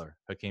Edmonds.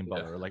 Hakeem Yeah.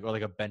 Butler, or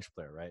like a bench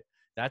player, right?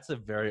 That's a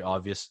very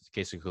obvious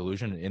case of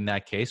collusion. In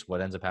that case, what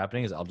ends up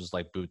happening is I'll just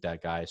like boot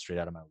that guy straight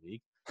out of my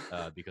league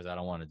because I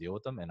don't want to deal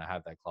with them, and I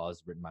have that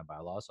clause written in my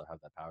bylaws, so I have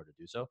that power to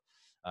do so.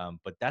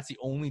 But that's the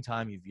only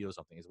time you veto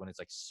something is when it's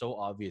like so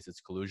obvious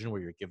it's collusion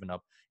where you're giving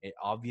up an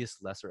obvious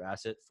lesser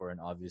asset for an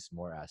obvious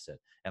more asset.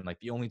 And like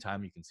the only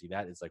time you can see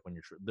that is like when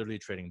you're literally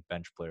trading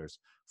bench players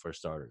for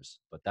starters.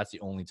 But that's the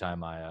only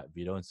time I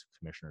veto, and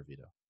commissioner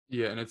veto.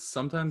 Yeah, and it's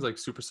sometimes like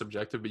super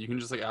subjective, but you can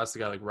just like ask the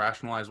guy, like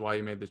rationalize why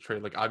you made the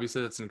trade. Like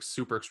obviously that's a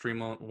super extreme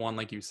one,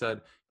 like you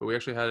said, but we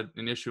actually had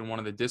an issue in one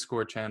of the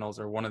Discord channels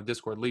or one of the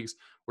Discord leagues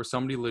where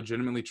somebody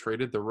legitimately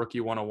traded the rookie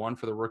 101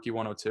 for the rookie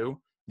 102 and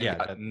Yeah,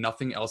 got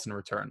nothing else in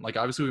return. Like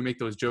obviously we make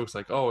those jokes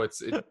like, oh, it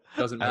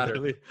doesn't I matter.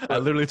 literally, I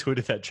But literally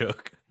tweeted that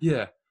joke.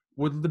 yeah,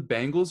 would the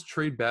Bengals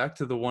trade back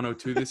to the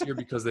 102 this year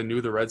because they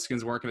knew the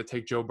Redskins weren't going to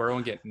take Joe Burrow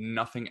and get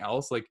nothing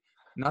else? Like,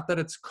 not that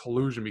it's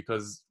collusion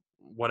because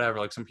whatever,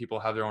 like some people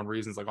have their own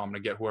reasons, like, oh, I'm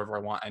going to get whoever I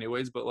want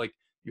anyways, but like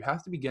you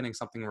have to be getting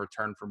something in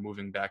return for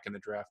moving back in the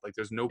draft. Like,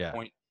 there's no Yeah.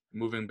 point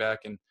moving back.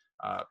 And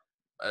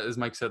as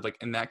Mike said, like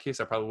in that case,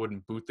 I probably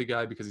wouldn't boot the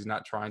guy because he's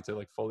not trying to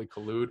like fully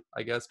collude,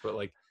 I guess, but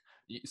like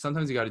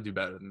sometimes you got to do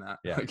better than that.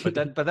 Yeah,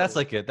 Like, but that's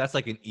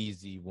like an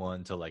easy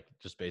one to like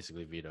just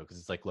basically veto because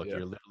it's like, look, yeah.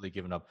 you're literally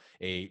giving up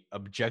a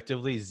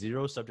objectively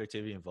zero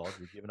subjectivity involved.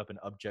 You're giving up an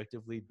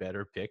objectively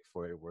better pick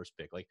for a worse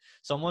pick. Like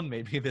someone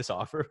made me this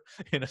offer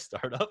in a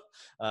startup,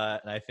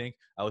 and I think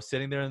I was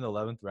sitting there in the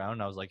 11th round.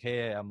 And I was like,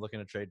 hey, I'm looking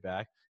to trade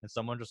back, and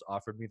someone just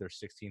offered me their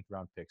 16th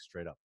round pick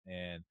straight up,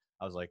 and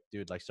I was like,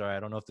 dude, like, sorry, I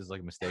don't know if this is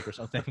like a mistake or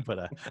something,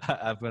 but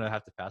I'm gonna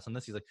have to pass on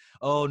this. He's like,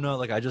 oh no,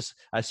 like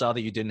I saw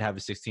that you didn't have a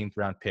 16th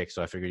round pick,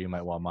 so I figured you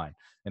might want mine.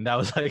 And that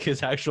was like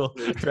his actual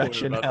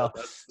rationale.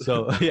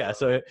 So yeah,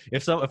 so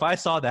if I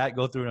saw that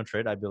go through in a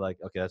trade, I'd be like,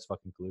 okay, that's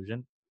fucking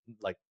collusion.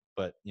 Like,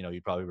 but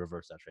you'd probably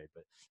reverse that trade.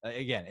 But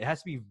again, it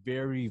has to be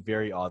very,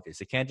 very obvious.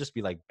 It can't just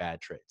be like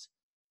bad trades.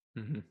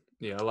 Mm-hmm.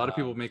 Yeah, a lot of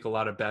people Um, make a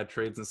lot of bad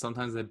trades, and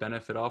sometimes they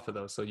benefit off of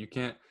those. So you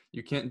can't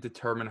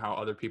determine how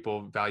other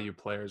people value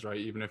players, right?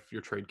 Even if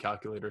your trade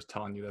calculator is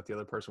telling you that the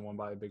other person won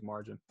by a big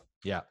margin.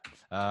 Yeah.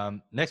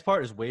 Next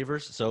part is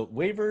waivers. So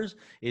waivers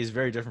is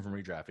very different from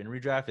redraft. In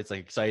redraft, it's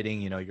like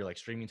exciting. You're like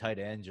streaming tight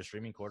ends, you're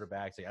streaming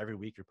quarterbacks. Like every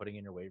week, you're putting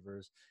in your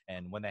waivers,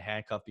 and when the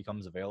handcuff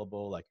becomes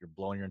available, like you're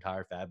blowing your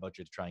entire fab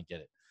budget to try and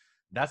get it.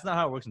 That's not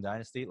how it works in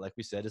Dynasty. Like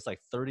we said, it's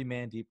like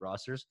 30-man deep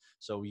rosters.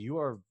 So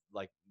you're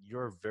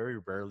very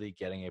rarely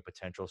getting a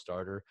potential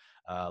starter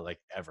like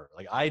ever.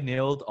 Like I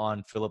nailed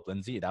on Philip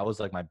Lindsay. That was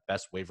like my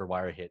best waiver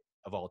wire hit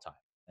of all time.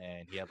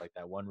 And he had like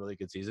that one really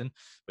good season.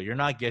 But you're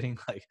not getting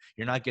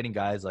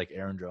guys like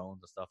Aaron Jones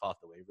and stuff off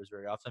the waivers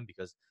very often,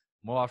 because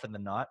more often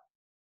than not,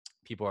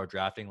 people are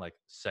drafting like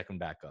second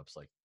backups,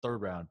 like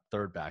third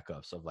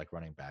backups of like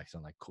running backs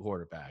and like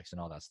quarterbacks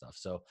and all that stuff.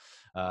 So,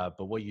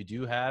 but what you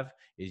do have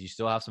is you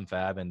still have some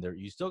fab, and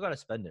you still got to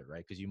spend it,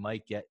 right? Because you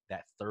might get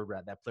that third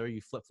round, that player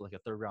you flip for like a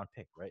third round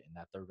pick, right? And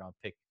that third round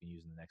pick you can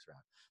use in the next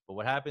round. But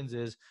what happens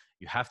is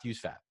you have to use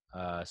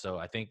fab. So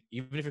I think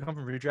even if you come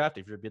from redraft,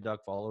 if you're a big dog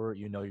follower,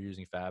 you know you're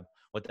using fab.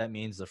 What that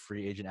means is a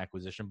free agent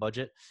acquisition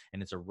budget,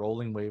 and it's a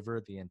rolling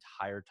waiver the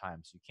entire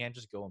time. So you can't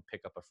just go and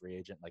pick up a free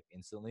agent like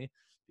instantly,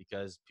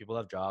 because people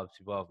have jobs,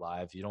 people have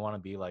lives. You don't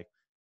want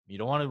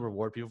to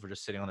reward people for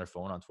just sitting on their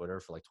phone on Twitter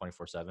for like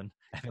 24/7 and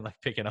then like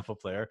picking up a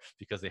player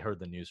because they heard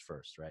the news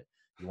first, right?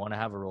 You want to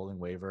have a rolling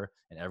waiver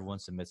and everyone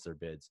submits their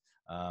bids.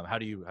 What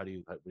do you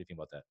think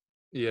about that?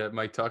 Yeah,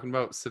 Mike, talking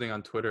about sitting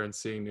on Twitter and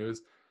seeing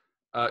news.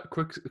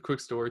 Quick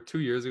story. 2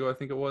 years ago, I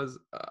think it was,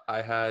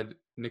 I had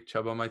Nick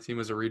Chubb on my team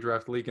as a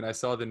redraft league, and I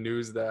saw the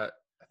news that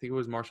I think it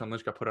was Marshawn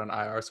Lynch got put on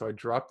IR. So I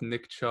dropped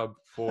Nick Chubb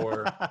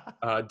for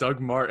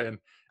Doug Martin,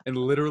 and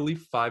literally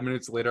 5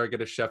 minutes later, I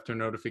get a Schefter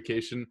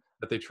notification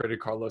that they traded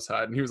Carlos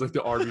Hyde, and he was like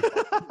the RB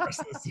for the rest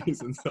of the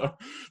season. So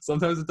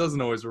sometimes it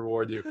doesn't always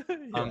reward you.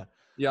 Yeah.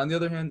 Yeah, on the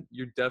other hand,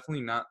 you're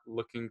definitely not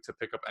looking to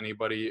pick up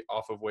anybody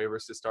off of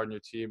waivers to start in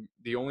your team.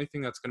 The only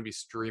thing that's going to be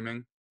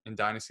streaming in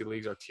dynasty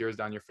leagues are tears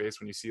down your face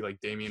when you see like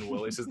Damian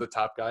Willis is the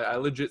top guy. I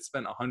legit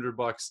spent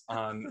 $100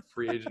 on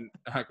free agent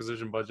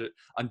acquisition budget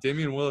on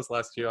Damian Willis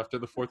last year after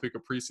the 4th week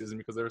of preseason,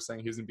 because they were saying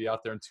he was going to be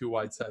out there in 2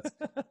 wide sets.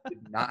 It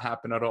did not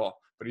happen at all,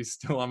 but he's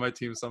still on my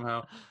team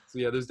somehow. So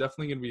yeah, there's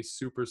definitely going to be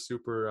super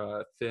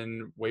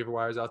thin waiver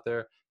wires out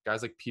there.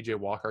 Guys like PJ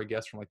Walker, I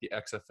guess, from like the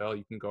XFL,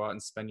 you can go out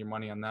and spend your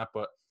money on that.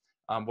 But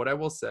what I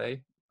will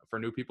say for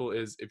new people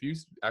is, if you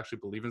actually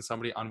believe in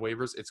somebody on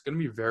waivers, it's going to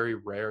be very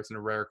rare. It's a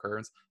rare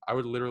occurrence. I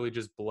would literally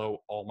just blow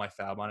all my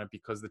fab on it,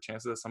 because the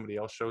chances that somebody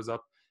else shows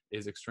up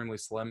is extremely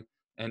slim.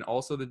 And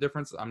also the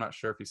difference, I'm not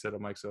sure if you said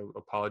it, Mike, so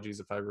apologies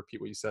if I repeat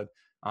what you said.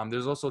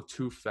 There's also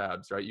 2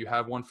 fabs, right? You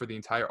have one for the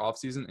entire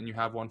offseason and you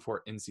have one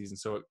for in season.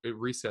 So it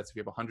resets. If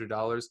you have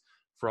 $100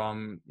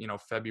 from,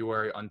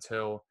 February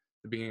until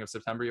the beginning of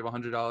September, you have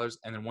 $100,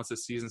 and then once the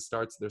season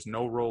starts, there's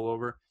no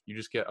rollover. You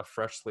just get a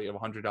fresh slate of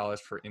 $100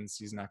 for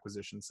in-season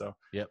acquisition. So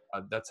Yep.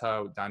 That's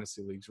how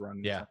dynasty leagues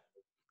run. Yeah,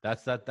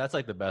 that's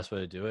like the best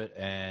way to do it.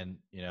 And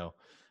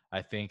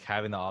I think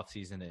having the off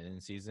season and in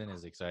season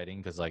is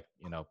exciting, because like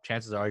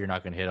chances are you're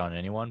not going to hit on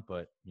anyone,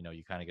 but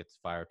you kind of get to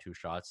fire 2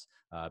 shots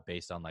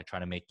based on like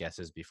trying to make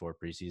guesses before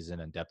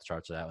preseason and depth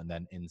charts are out, and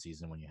then in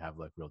season when you have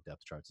like real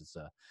depth charts,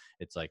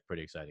 it's like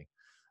pretty exciting.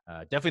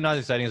 Definitely not as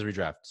exciting as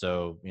redraft.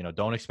 So,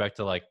 don't expect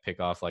to like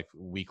pick off like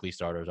weekly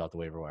starters off the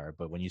waiver wire.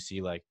 But when you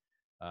see like,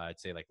 I'd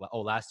say like,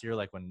 last year,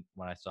 like when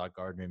I saw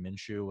Gardner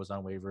Minshew was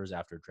on waivers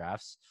after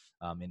drafts,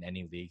 in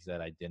any leagues that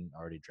I didn't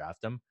already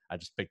draft him, I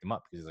just picked him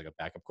up because he's like a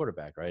backup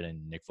quarterback, right?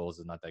 And Nick Foles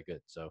is not that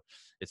good. So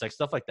it's like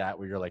stuff like that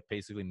where you're like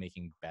basically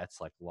making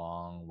bets like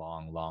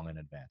long in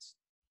advance.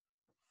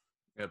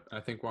 Yep.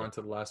 I think we're on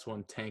to the last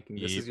one, tanking.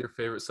 This Yep. is your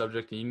favorite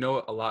subject, and you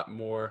know a lot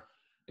more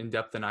in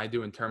depth than I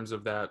do in terms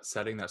of that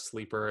setting that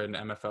Sleeper and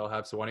MFL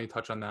have. So why don't you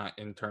touch on that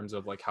in terms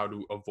of like how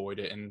to avoid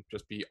it and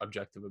just be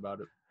objective about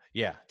it?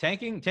 Yeah,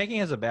 tanking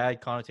has a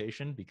bad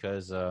connotation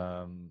because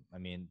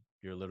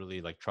you're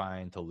literally like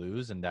trying to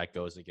lose, and that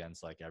goes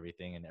against like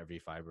everything and every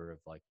fiber of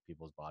like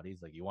people's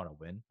bodies. Like you want to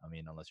win. I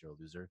mean, unless you're a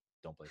loser,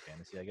 don't play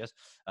fantasy, I guess.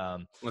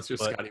 Unless you're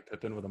Scottie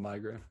Pippen with a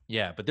migraine.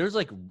 Yeah, but there's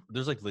like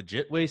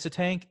legit ways to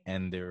tank,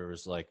 and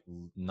there's like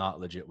not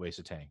legit ways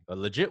to tank. A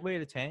legit way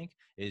to tank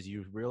is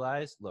you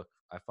realize, look,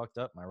 I fucked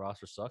up. My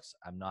roster sucks.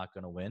 I'm not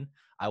going to win.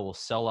 I will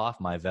sell off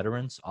my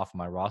veterans off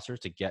my roster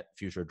to get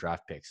future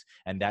draft picks.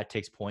 And that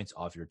takes points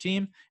off your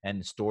team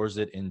and stores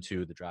it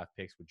into the draft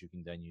picks, which you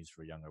can then use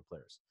for younger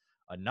players.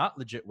 A not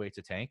legit way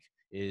to tank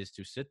is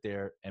to sit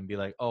there and be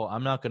like, oh,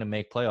 I'm not going to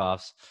make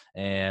playoffs,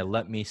 and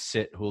let me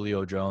sit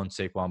Julio Jones,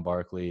 Saquon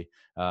Barkley,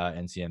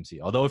 and CMC.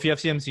 Although if you have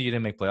CMC, you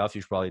didn't make playoffs,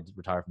 you should probably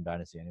retire from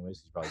Dynasty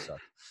anyways. You probably suck.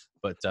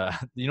 But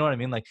you know what I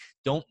mean? Like,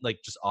 don't like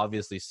just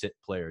obviously sit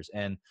players.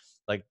 And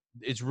like,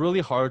 it's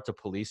really hard to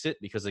police it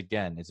because,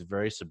 again, it's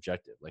very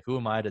subjective. Like, who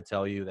am I to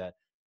tell you that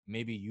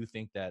maybe you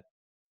think that,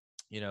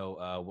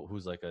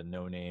 who's like a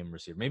no-name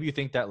receiver? Maybe you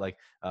think that like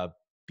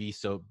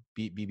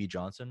BB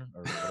Johnson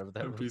or whatever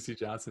that BC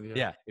Johnson, yeah.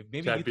 Yeah, if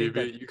maybe Chad you think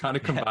that, you kind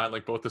of combine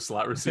like both the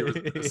slot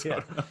receivers.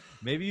 Yeah.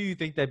 Maybe you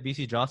think that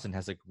BC Johnson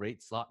has a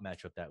great slot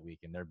matchup that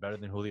week and they're better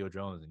than Julio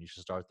Jones and you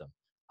should start them.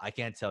 I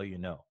can't tell you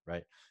no,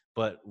 right?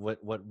 But what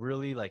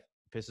really like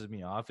pisses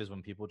me off is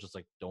when people just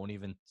like don't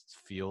even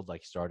field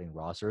like starting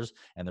rosters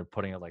and they're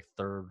putting out like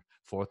third,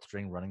 fourth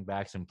string running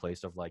backs in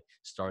place of like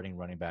starting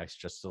running backs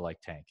just to like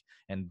tank.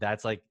 And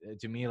that's like,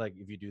 to me, like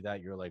if you do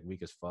that, you're like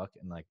weak as fuck.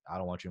 And like, I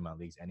don't want you in my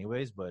leagues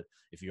anyways. But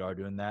if you are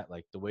doing that,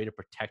 like the way to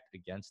protect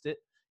against it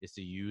is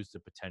to use the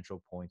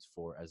potential points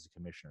for as a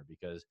commissioner,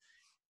 because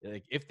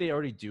like if they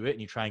already do it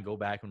and you try and go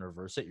back and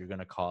reverse it, you're going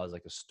to cause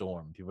like a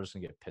storm. People are just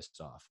going to get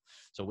pissed off.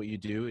 So what you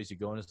do is you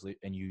go into sleep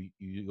and you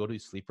go to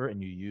sleeper and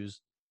you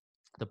use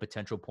the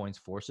potential points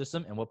for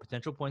system. And what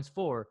potential points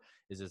for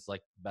is it's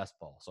like best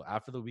ball. So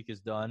after the week is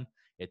done,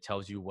 it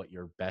tells you what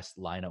your best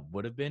lineup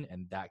would have been,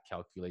 and that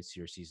calculates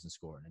your season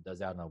score. And it does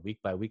that on a week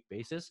by week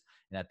basis.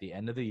 And at the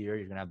end of the year,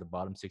 you're going to have the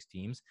bottom 6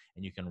 teams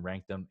and you can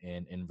rank them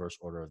in inverse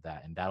order of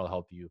that. And that'll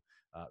help you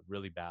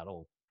really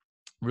battle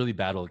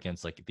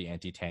against like the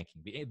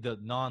anti-tanking, the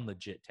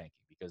non-legit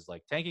tanking, because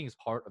like tanking is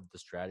part of the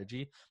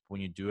strategy. But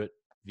when you do it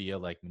via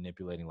like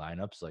manipulating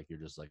lineups, like you're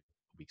just like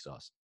weak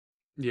sauce.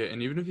 Yeah,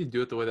 and even if you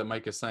do it the way that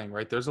Mike is saying,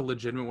 right, there's a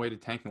legitimate way to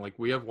tank him. Like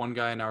we have one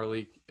guy in our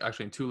league,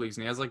 actually in 2 leagues,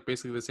 and he has like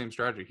basically the same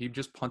strategy. He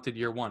just punted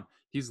year 1.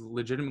 He's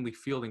legitimately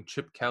fielding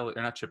Chip Kelly,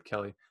 or not Chip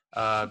Kelly,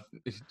 uh,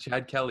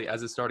 Chad Kelly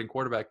as his starting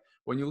quarterback.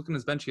 When you look in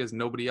his bench, he has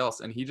nobody else,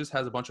 and he just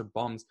has a bunch of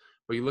bums.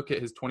 But you look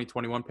at his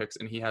 2021 picks,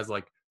 and he has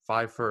like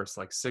 5 firsts,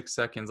 like 6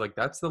 seconds. Like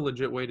that's the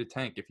legit way to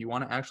tank. If you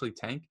want to actually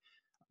tank,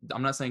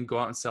 I'm not saying go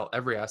out and sell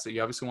every asset.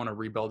 You obviously want to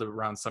rebuild it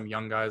around some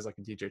young guys like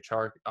a DJ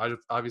Chark.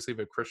 Obviously, if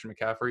you have Christian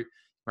McCaffrey,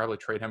 probably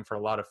trade him for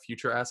a lot of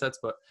future assets.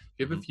 But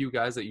if you have a few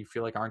guys that you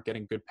feel like aren't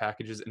getting good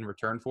packages in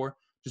return for,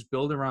 just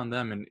build around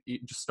them. And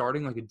just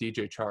starting like a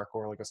DJ Chark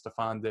or like a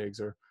Stephon Diggs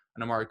or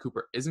an Amari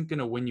Cooper isn't going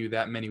to win you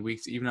that many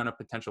weeks, even on a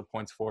potential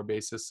points for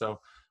basis. So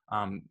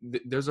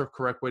there's a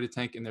correct way to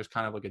tank, and there's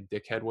kind of like a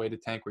dickhead way to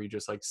tank where you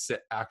just like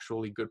sit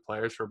actually good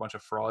players for a bunch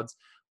of frauds,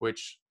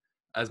 which,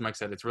 as Mike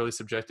said, it's really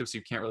subjective, so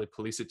you can't really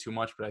police it too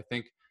much. But I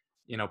think,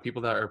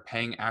 people that are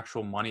paying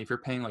actual money, if you're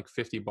paying like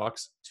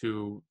 $50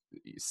 to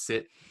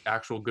sit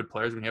actual good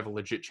players when you have a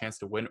legit chance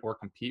to win or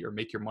compete or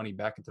make your money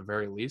back at the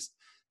very least,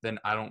 then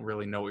I don't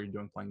really know what you're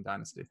doing playing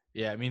Dynasty.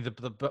 Yeah, I mean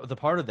the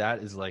part of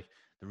that is like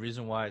the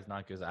reason why it's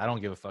not because I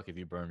don't give a fuck if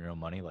you burn your own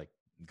money, like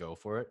go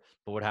for it.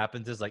 But what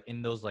happens is like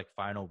in those like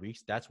final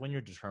weeks, that's when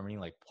you're determining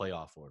like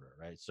playoff order,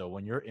 right? So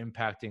when you're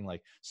impacting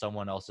like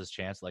someone else's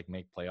chance to like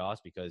make playoffs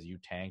because you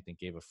tanked and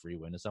gave a free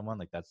win to someone,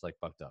 like that's like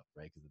fucked up,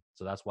 right?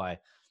 So that's why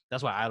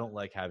I don't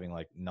like having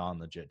like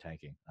non-legit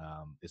tanking.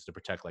 Is to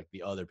protect like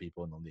the other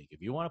people in the league.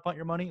 If you want to punt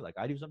your money, like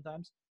I do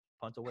sometimes,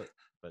 punt away,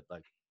 but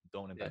like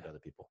don't impact other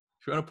people.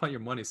 If you want to punt your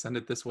money, send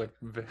it this way.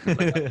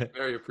 Like, I'm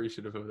very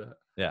appreciative of that.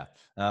 Yeah.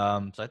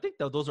 So I think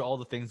those are all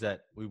the things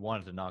that we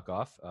wanted to knock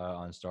off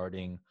on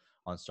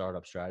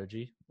startup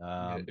strategy.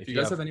 If you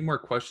guys have any more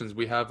questions,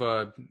 we have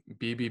a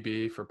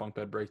BBB for Bunk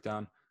Bed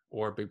Breakdown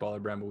or Big Baller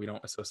Brand, but we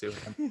don't associate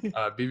with them.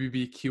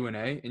 BBB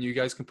Q&A, and you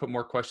guys can put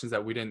more questions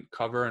that we didn't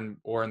cover,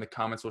 or in the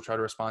comments, we'll try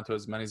to respond to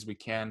as many as we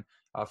can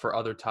for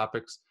other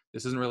topics.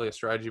 This isn't really a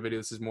strategy video.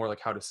 This is more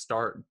like how to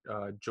start,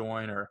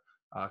 join, or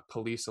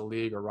police a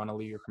league, or run a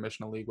league, or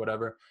commission a league,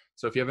 whatever.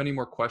 So if you have any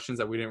more questions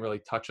that we didn't really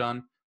touch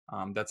on,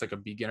 that's like a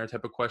beginner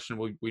type of question,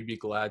 we'd be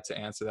glad to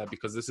answer that,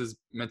 because this is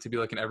meant to be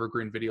like an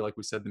evergreen video, like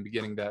we said in the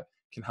beginning, that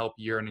can help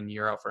year in and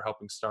year out for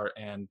helping start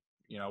and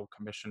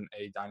commission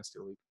a dynasty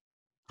league.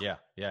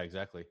 Yeah,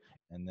 exactly.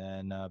 And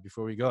then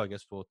before we go, I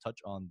guess we'll touch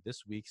on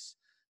this week's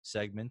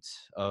segment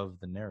of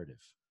the narrative.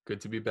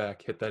 Good to be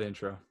back. Hit that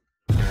intro.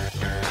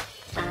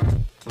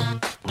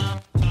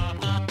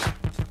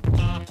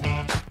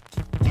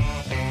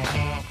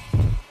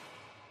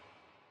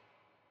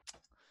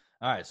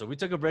 All right, so we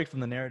took a break from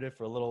the narrative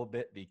for a little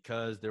bit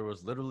because there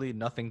was literally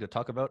nothing to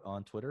talk about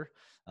on Twitter.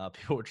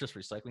 People were just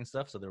recycling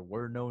stuff, so there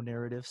were no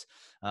narratives.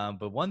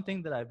 But one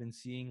thing that I've been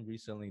seeing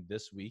recently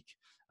this week,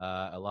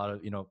 a lot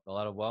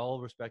of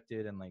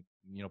well-respected and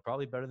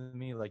probably better than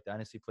me, like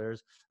Dynasty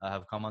players,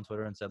 have come on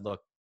Twitter and said,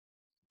 look,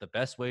 the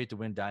best way to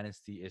win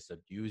Dynasty is to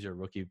use your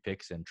rookie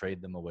picks and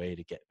trade them away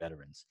to get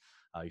veterans.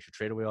 You should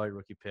trade away all your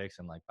rookie picks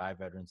and buy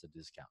veterans at a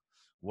discount.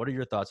 What are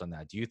your thoughts on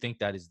that? Do you think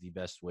that is the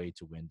best way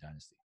to win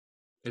Dynasty?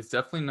 It's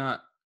definitely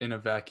not in a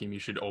vacuum. You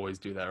should always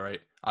do that, right?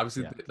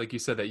 Obviously, like you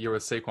said, that year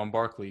with Saquon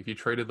Barkley, if you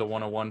traded the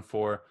 101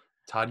 for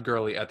Todd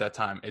Gurley at that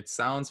time, it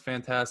sounds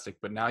fantastic.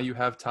 But now you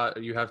have Todd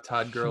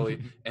Gurley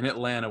in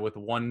Atlanta with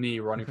one knee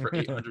running for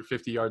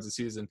 850 yards a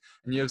season,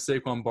 and you have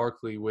Saquon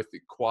Barkley with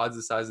quads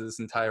the size of this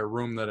entire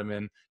room that I'm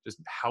in, just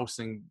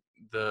housing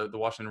the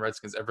Washington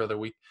Redskins every other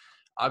week.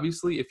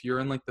 Obviously, if you're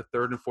in the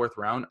 3rd and 4th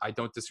round, I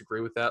don't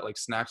disagree with that. Like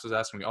Snacks was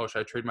asking me, oh,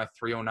 should I trade my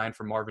 309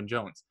 for Marvin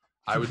Jones?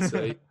 I would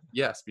say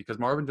yes, because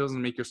Marvin Jones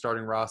doesn't make your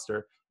starting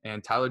roster,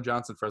 and Tyler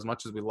Johnson, for as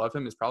much as we love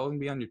him, is probably going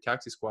to be on your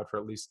taxi squad for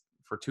at least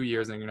for 2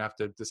 years, and you're going to have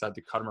to decide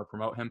to cut him or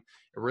promote him.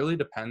 It really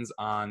depends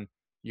on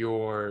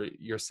your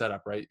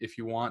setup, right? If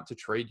you want to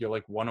trade your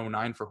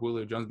 109 for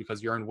Julio Jones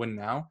because you're in win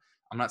now,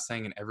 I'm not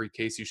saying in every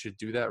case you should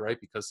do that, right?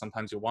 Because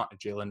sometimes you'll want a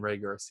Jalen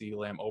Reagor or a CeeDee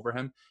Lamb over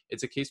him.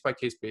 It's a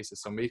case-by-case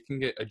basis. So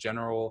making it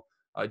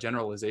a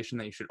generalization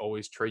that you should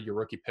always trade your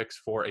rookie picks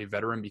for a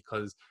veteran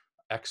because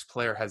X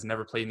player has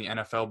never played in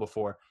the NFL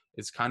before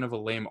is kind of a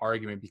lame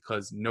argument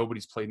because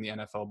nobody's played in the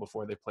NFL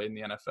before they played in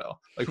the NFL.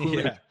 Like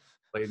Julio Yeah.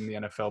 played in the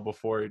NFL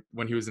before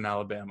when he was in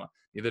Alabama.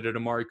 Neither did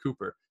Amari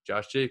Cooper,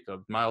 Josh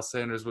Jacobs. Miles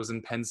Sanders was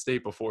in Penn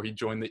State before he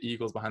joined the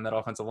Eagles behind that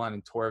offensive line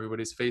and tore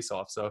everybody's face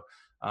off. So,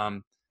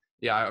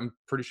 yeah, I'm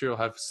pretty sure you'll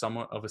have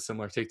somewhat of a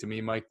similar take to me,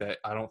 Mike, that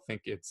I don't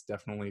think it's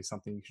definitely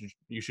something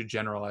you should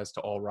generalize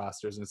to all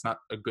rosters. And it's not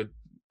a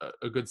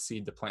good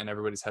seed to plant in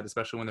everybody's head,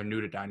 especially when they're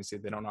new to Dynasty.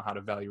 They don't know how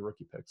to value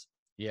rookie picks.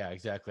 Yeah,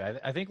 exactly.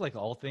 I think like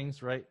all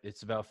things, right?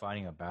 It's about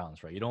finding a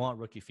balance, right? You don't want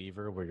rookie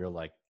fever where you're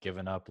like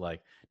giving up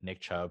like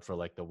Nick Chubb for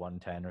like the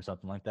 110 or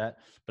something like that.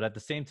 But at the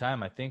same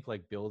time, I think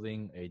like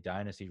building a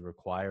dynasty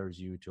requires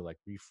you to like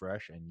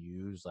refresh and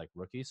use like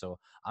rookies. So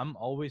I'm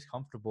always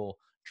comfortable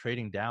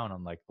trading down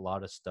on like a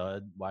lot of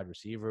stud wide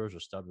receivers or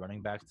stud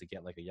running backs to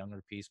get like a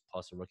younger piece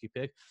plus a rookie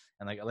pick.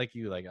 And like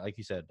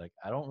you said, like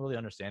I don't really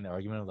understand the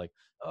argument of like,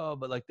 oh,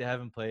 but like they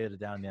haven't played it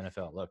down in the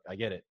NFL. Look, I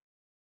get it,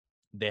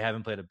 they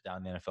haven't played it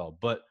down in the NFL,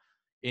 but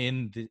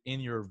in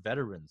your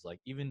veterans,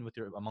 like even with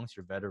amongst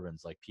your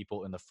veterans, like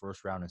people in the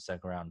first round and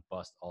second round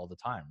bust all the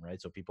time,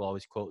 right? So people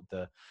always quote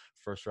the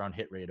first round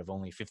hit rate of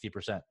only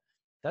 50%.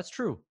 That's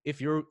true.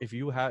 If you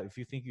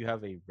think you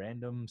have a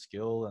random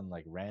skill and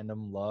like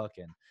random luck,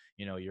 and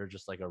you're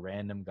just like a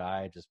random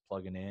guy just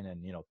plugging in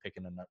and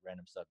picking a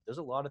random stuff. There's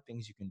a lot of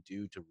things you can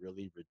do to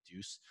really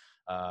reduce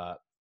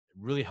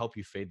really help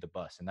you fade the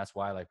bus. And that's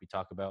why, like we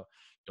talk about,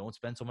 don't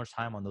spend so much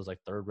time on those like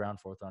third round,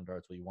 fourth round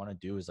darts. What you want to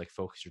do is like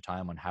focus your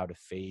time on how to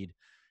fade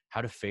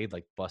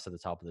like bust at the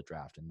top of the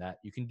draft. And that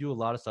you can do a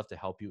lot of stuff to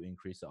help you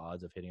increase the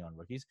odds of hitting on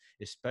rookies,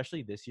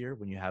 especially this year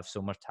when you have so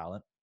much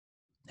talent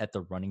at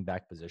the running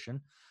back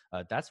position.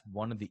 That's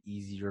one of the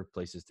easier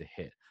places to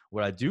hit.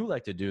 What I do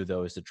like to do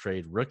though is to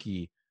trade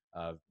rookie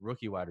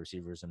wide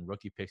receivers and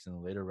rookie picks in the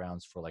later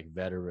rounds for like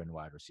veteran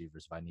wide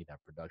receivers if I need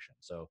that production.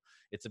 So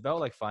it's about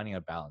like finding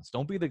a balance.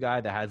 Don't be the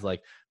guy that has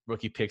like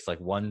rookie picks like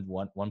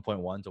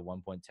 1.1 to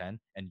 1.10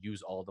 and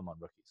use all of them on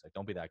rookies. Like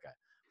don't be that guy.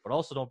 But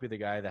also don't be the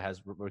guy that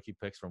has rookie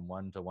picks from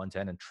 1 to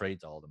 110 and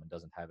trades all of them and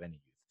doesn't have any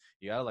youth.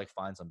 You gotta like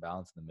find some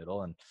balance in the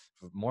middle. And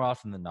more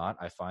often than not,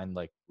 I find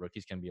like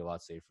rookies can be a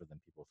lot safer than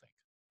people think.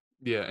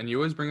 Yeah, and you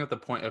always bring up the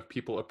point of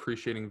people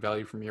appreciating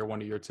value from year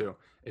one to year two.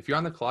 If you're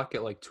on the clock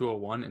at like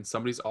 201 and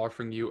somebody's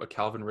offering you a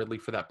Calvin Ridley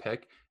for that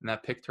pick, and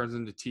that pick turns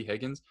into T.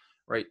 Higgins,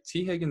 right?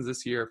 T. Higgins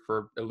this year,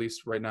 for at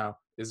least right now,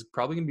 is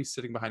probably going to be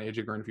sitting behind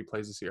AJ Green if he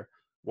plays this year.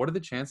 What are the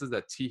chances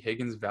that T.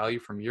 Higgins' value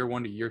from year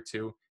one to year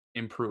two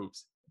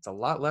improves? It's a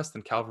lot less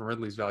than Calvin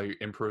Ridley's value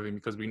improving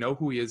because we know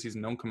who he is. He's a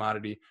known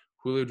commodity.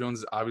 Julio Jones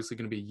is obviously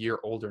going to be a year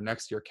older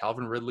next year.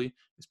 Calvin Ridley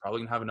is probably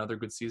going to have another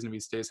good season if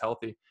he stays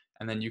healthy.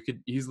 And then you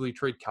could easily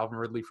trade Calvin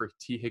Ridley for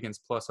T. Higgins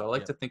plus. So I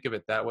like to think of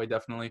it that way,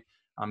 definitely.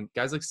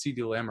 Guys like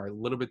CeeDee Lamb are a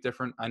little bit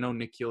different. I know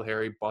N'Keal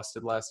Harry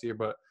busted last year,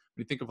 but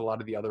when you think of a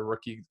lot of the other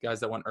rookie guys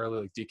that went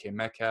early, like DK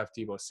Metcalf,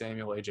 Deebo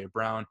Samuel, A.J.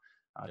 Brown,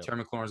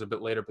 Terry McLaurin was a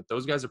bit later, but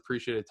those guys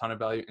appreciate a ton of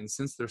value. And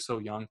since they're so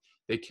young,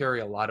 they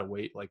carry a lot of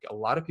weight. Like a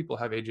lot of people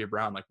have A.J.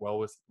 Brown like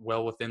well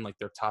within like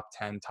their top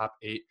 10, top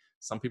 8,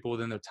 some people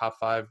within their top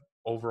 5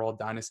 overall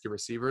dynasty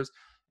receivers.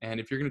 And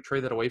if you're going to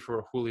trade that away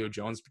for Julio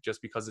Jones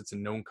just because it's a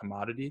known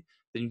commodity,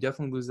 then you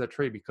definitely lose that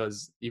trade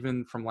because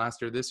even from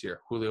last year, this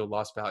year, Julio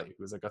lost value.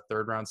 He was like a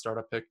third round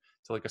startup pick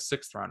to like a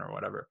sixth round or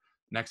whatever.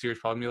 Next year,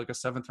 it's probably like a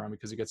seventh round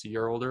because he gets a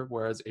year older,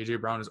 whereas A.J.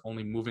 Brown is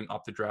only moving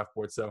up the draft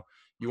board. So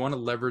you want to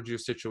leverage your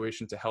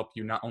situation to help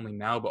you not only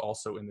now, but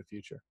also in the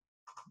future.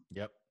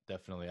 Yep,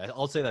 definitely.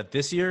 I'll say that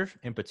this year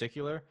in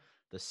particular,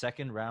 the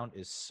second round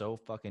is so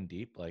fucking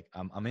deep. Like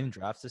I'm in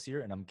drafts this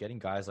year and I'm getting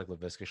guys like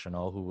Laviska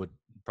Shenault who would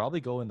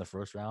probably go in the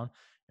first round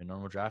in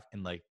normal draft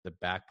in like the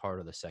back part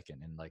of the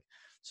second. And like,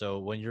 so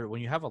when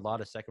you have a lot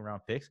of second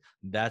round picks,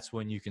 that's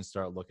when you can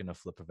start looking to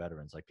flip for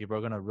veterans. Like people are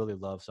going to really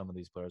love some of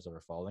these players that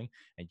are falling,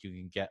 and you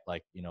can get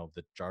like,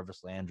 the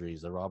Jarvis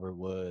Landrys, the Robert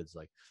Woods,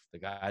 like the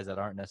guys that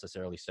aren't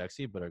necessarily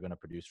sexy, but are going to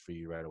produce for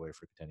you right away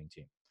for a contending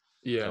team.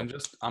 Yeah, So, and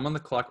I'm on the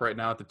clock right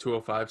now at the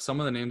 205. Some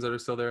of the names that are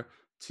still there: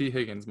 T.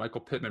 Higgins, Michael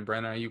Pittman,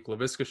 Brandon Ayuk,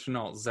 Laviska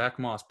Shenault, Zach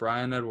Moss,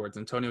 Brian Edwards,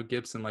 Antonio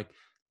Gibson. Like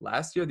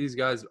last year, these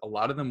guys, a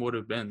lot of them would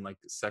have been like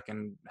the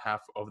second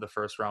half of the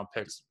first round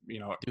picks.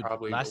 dude,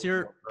 Probably last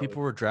year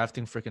people were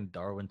drafting freaking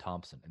Darwin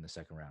Thompson in the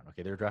second round.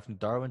 Okay, they were drafting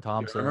Darwin Yeah,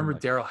 Thompson. I remember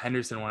like, Darrell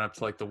Henderson went up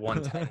to like the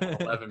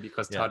 110, 11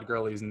 because yeah. Todd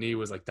Gurley's knee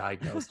was like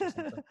diagnosed or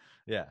something.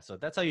 Yeah, so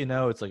that's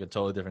how it's like a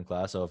totally different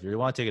class. So if you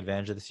want to take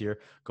advantage of this year,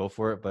 go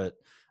for it. But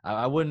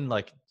I wouldn't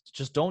like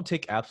just don't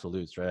take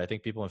absolutes, right? I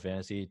think people in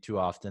fantasy too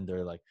often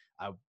they're like,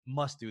 I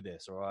must do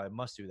this or I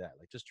must do that.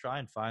 Like just try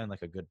and find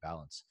like a good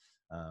balance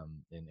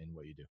in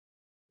what you do.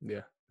 Yeah,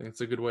 I think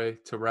it's a good way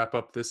to wrap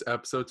up this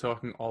episode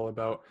talking all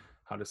about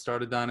how to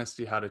start a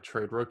dynasty, how to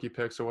trade rookie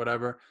picks or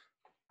whatever.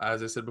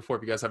 As I said before,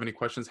 if you guys have any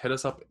questions, hit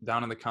us up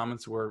down in the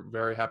comments. We're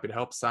very happy to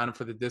help. Sign up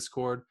for the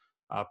Discord.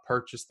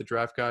 Purchase the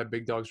draft guide,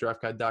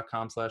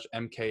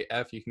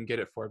 bigdogsdraftguide.com/MKF. You can get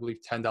it for, I believe,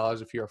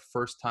 $10 if you're a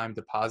first-time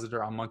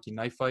depositor on Monkey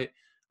Knife Fight.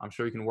 I'm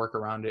sure you can work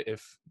around it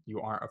if you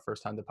aren't a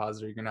first-time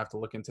depositor. You're going to have to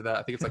look into that.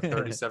 I think it's like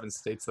 37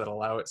 states that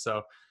allow it.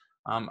 So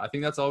I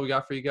think that's all we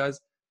got for you guys.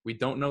 We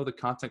don't know the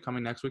content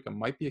coming next week. It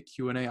might be a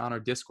Q&A on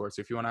our Discord.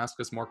 So if you want to ask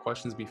us more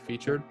questions, be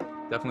featured,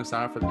 definitely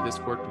sign up for the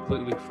Discord,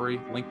 completely free.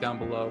 Link down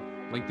below,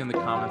 linked in the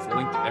comments,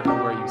 linked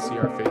everywhere you see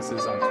our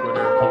faces on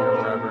Twitter, here,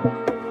 wherever.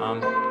 I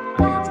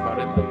think that's about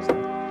it, Mike. So. All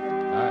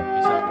right,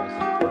 peace out, guys.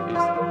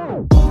 Peace.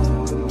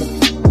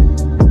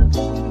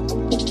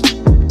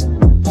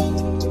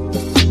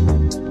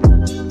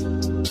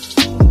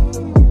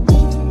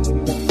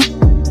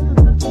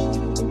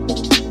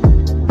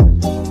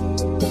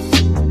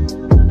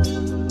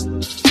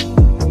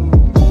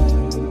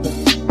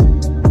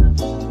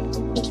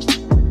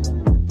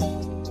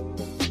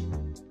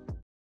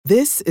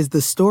 This is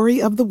the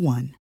story of the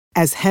one.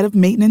 As head of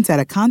maintenance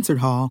at a concert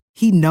hall,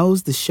 he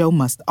knows the show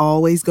must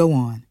always go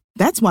on.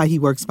 That's why he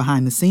works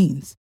behind the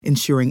scenes,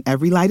 ensuring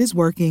every light is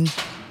working,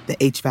 the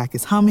HVAC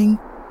is humming,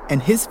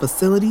 and his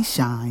facility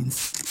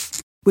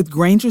shines. With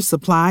Grainger's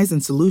supplies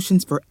and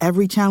solutions for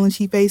every challenge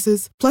he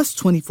faces, plus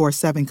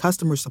 24/7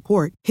 customer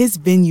support, his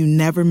venue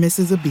never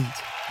misses a beat.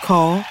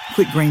 Call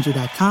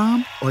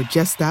quickgrainger.com or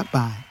just stop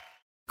by.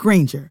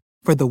 Grainger,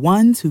 for the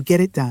ones who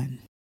get it done.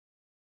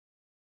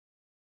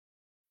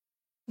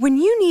 When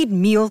you need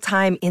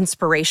mealtime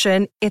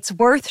inspiration, it's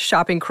worth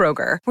shopping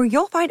Kroger, where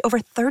you'll find over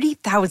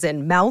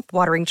 30,000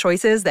 mouth-watering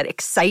choices that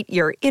excite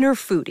your inner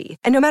foodie.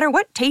 And no matter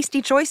what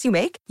tasty choice you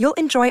make, you'll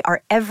enjoy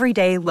our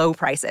everyday low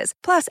prices,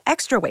 plus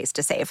extra ways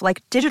to save,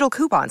 like digital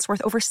coupons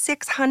worth over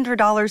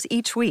 $600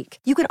 each week.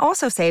 You can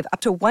also save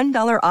up to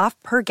 $1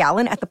 off per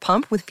gallon at the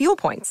pump with fuel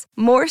points.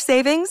 More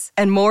savings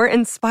and more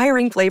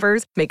inspiring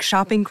flavors make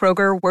shopping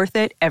Kroger worth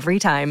it every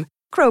time.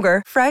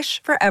 Kroger,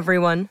 fresh for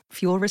everyone.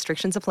 Fuel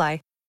restrictions apply.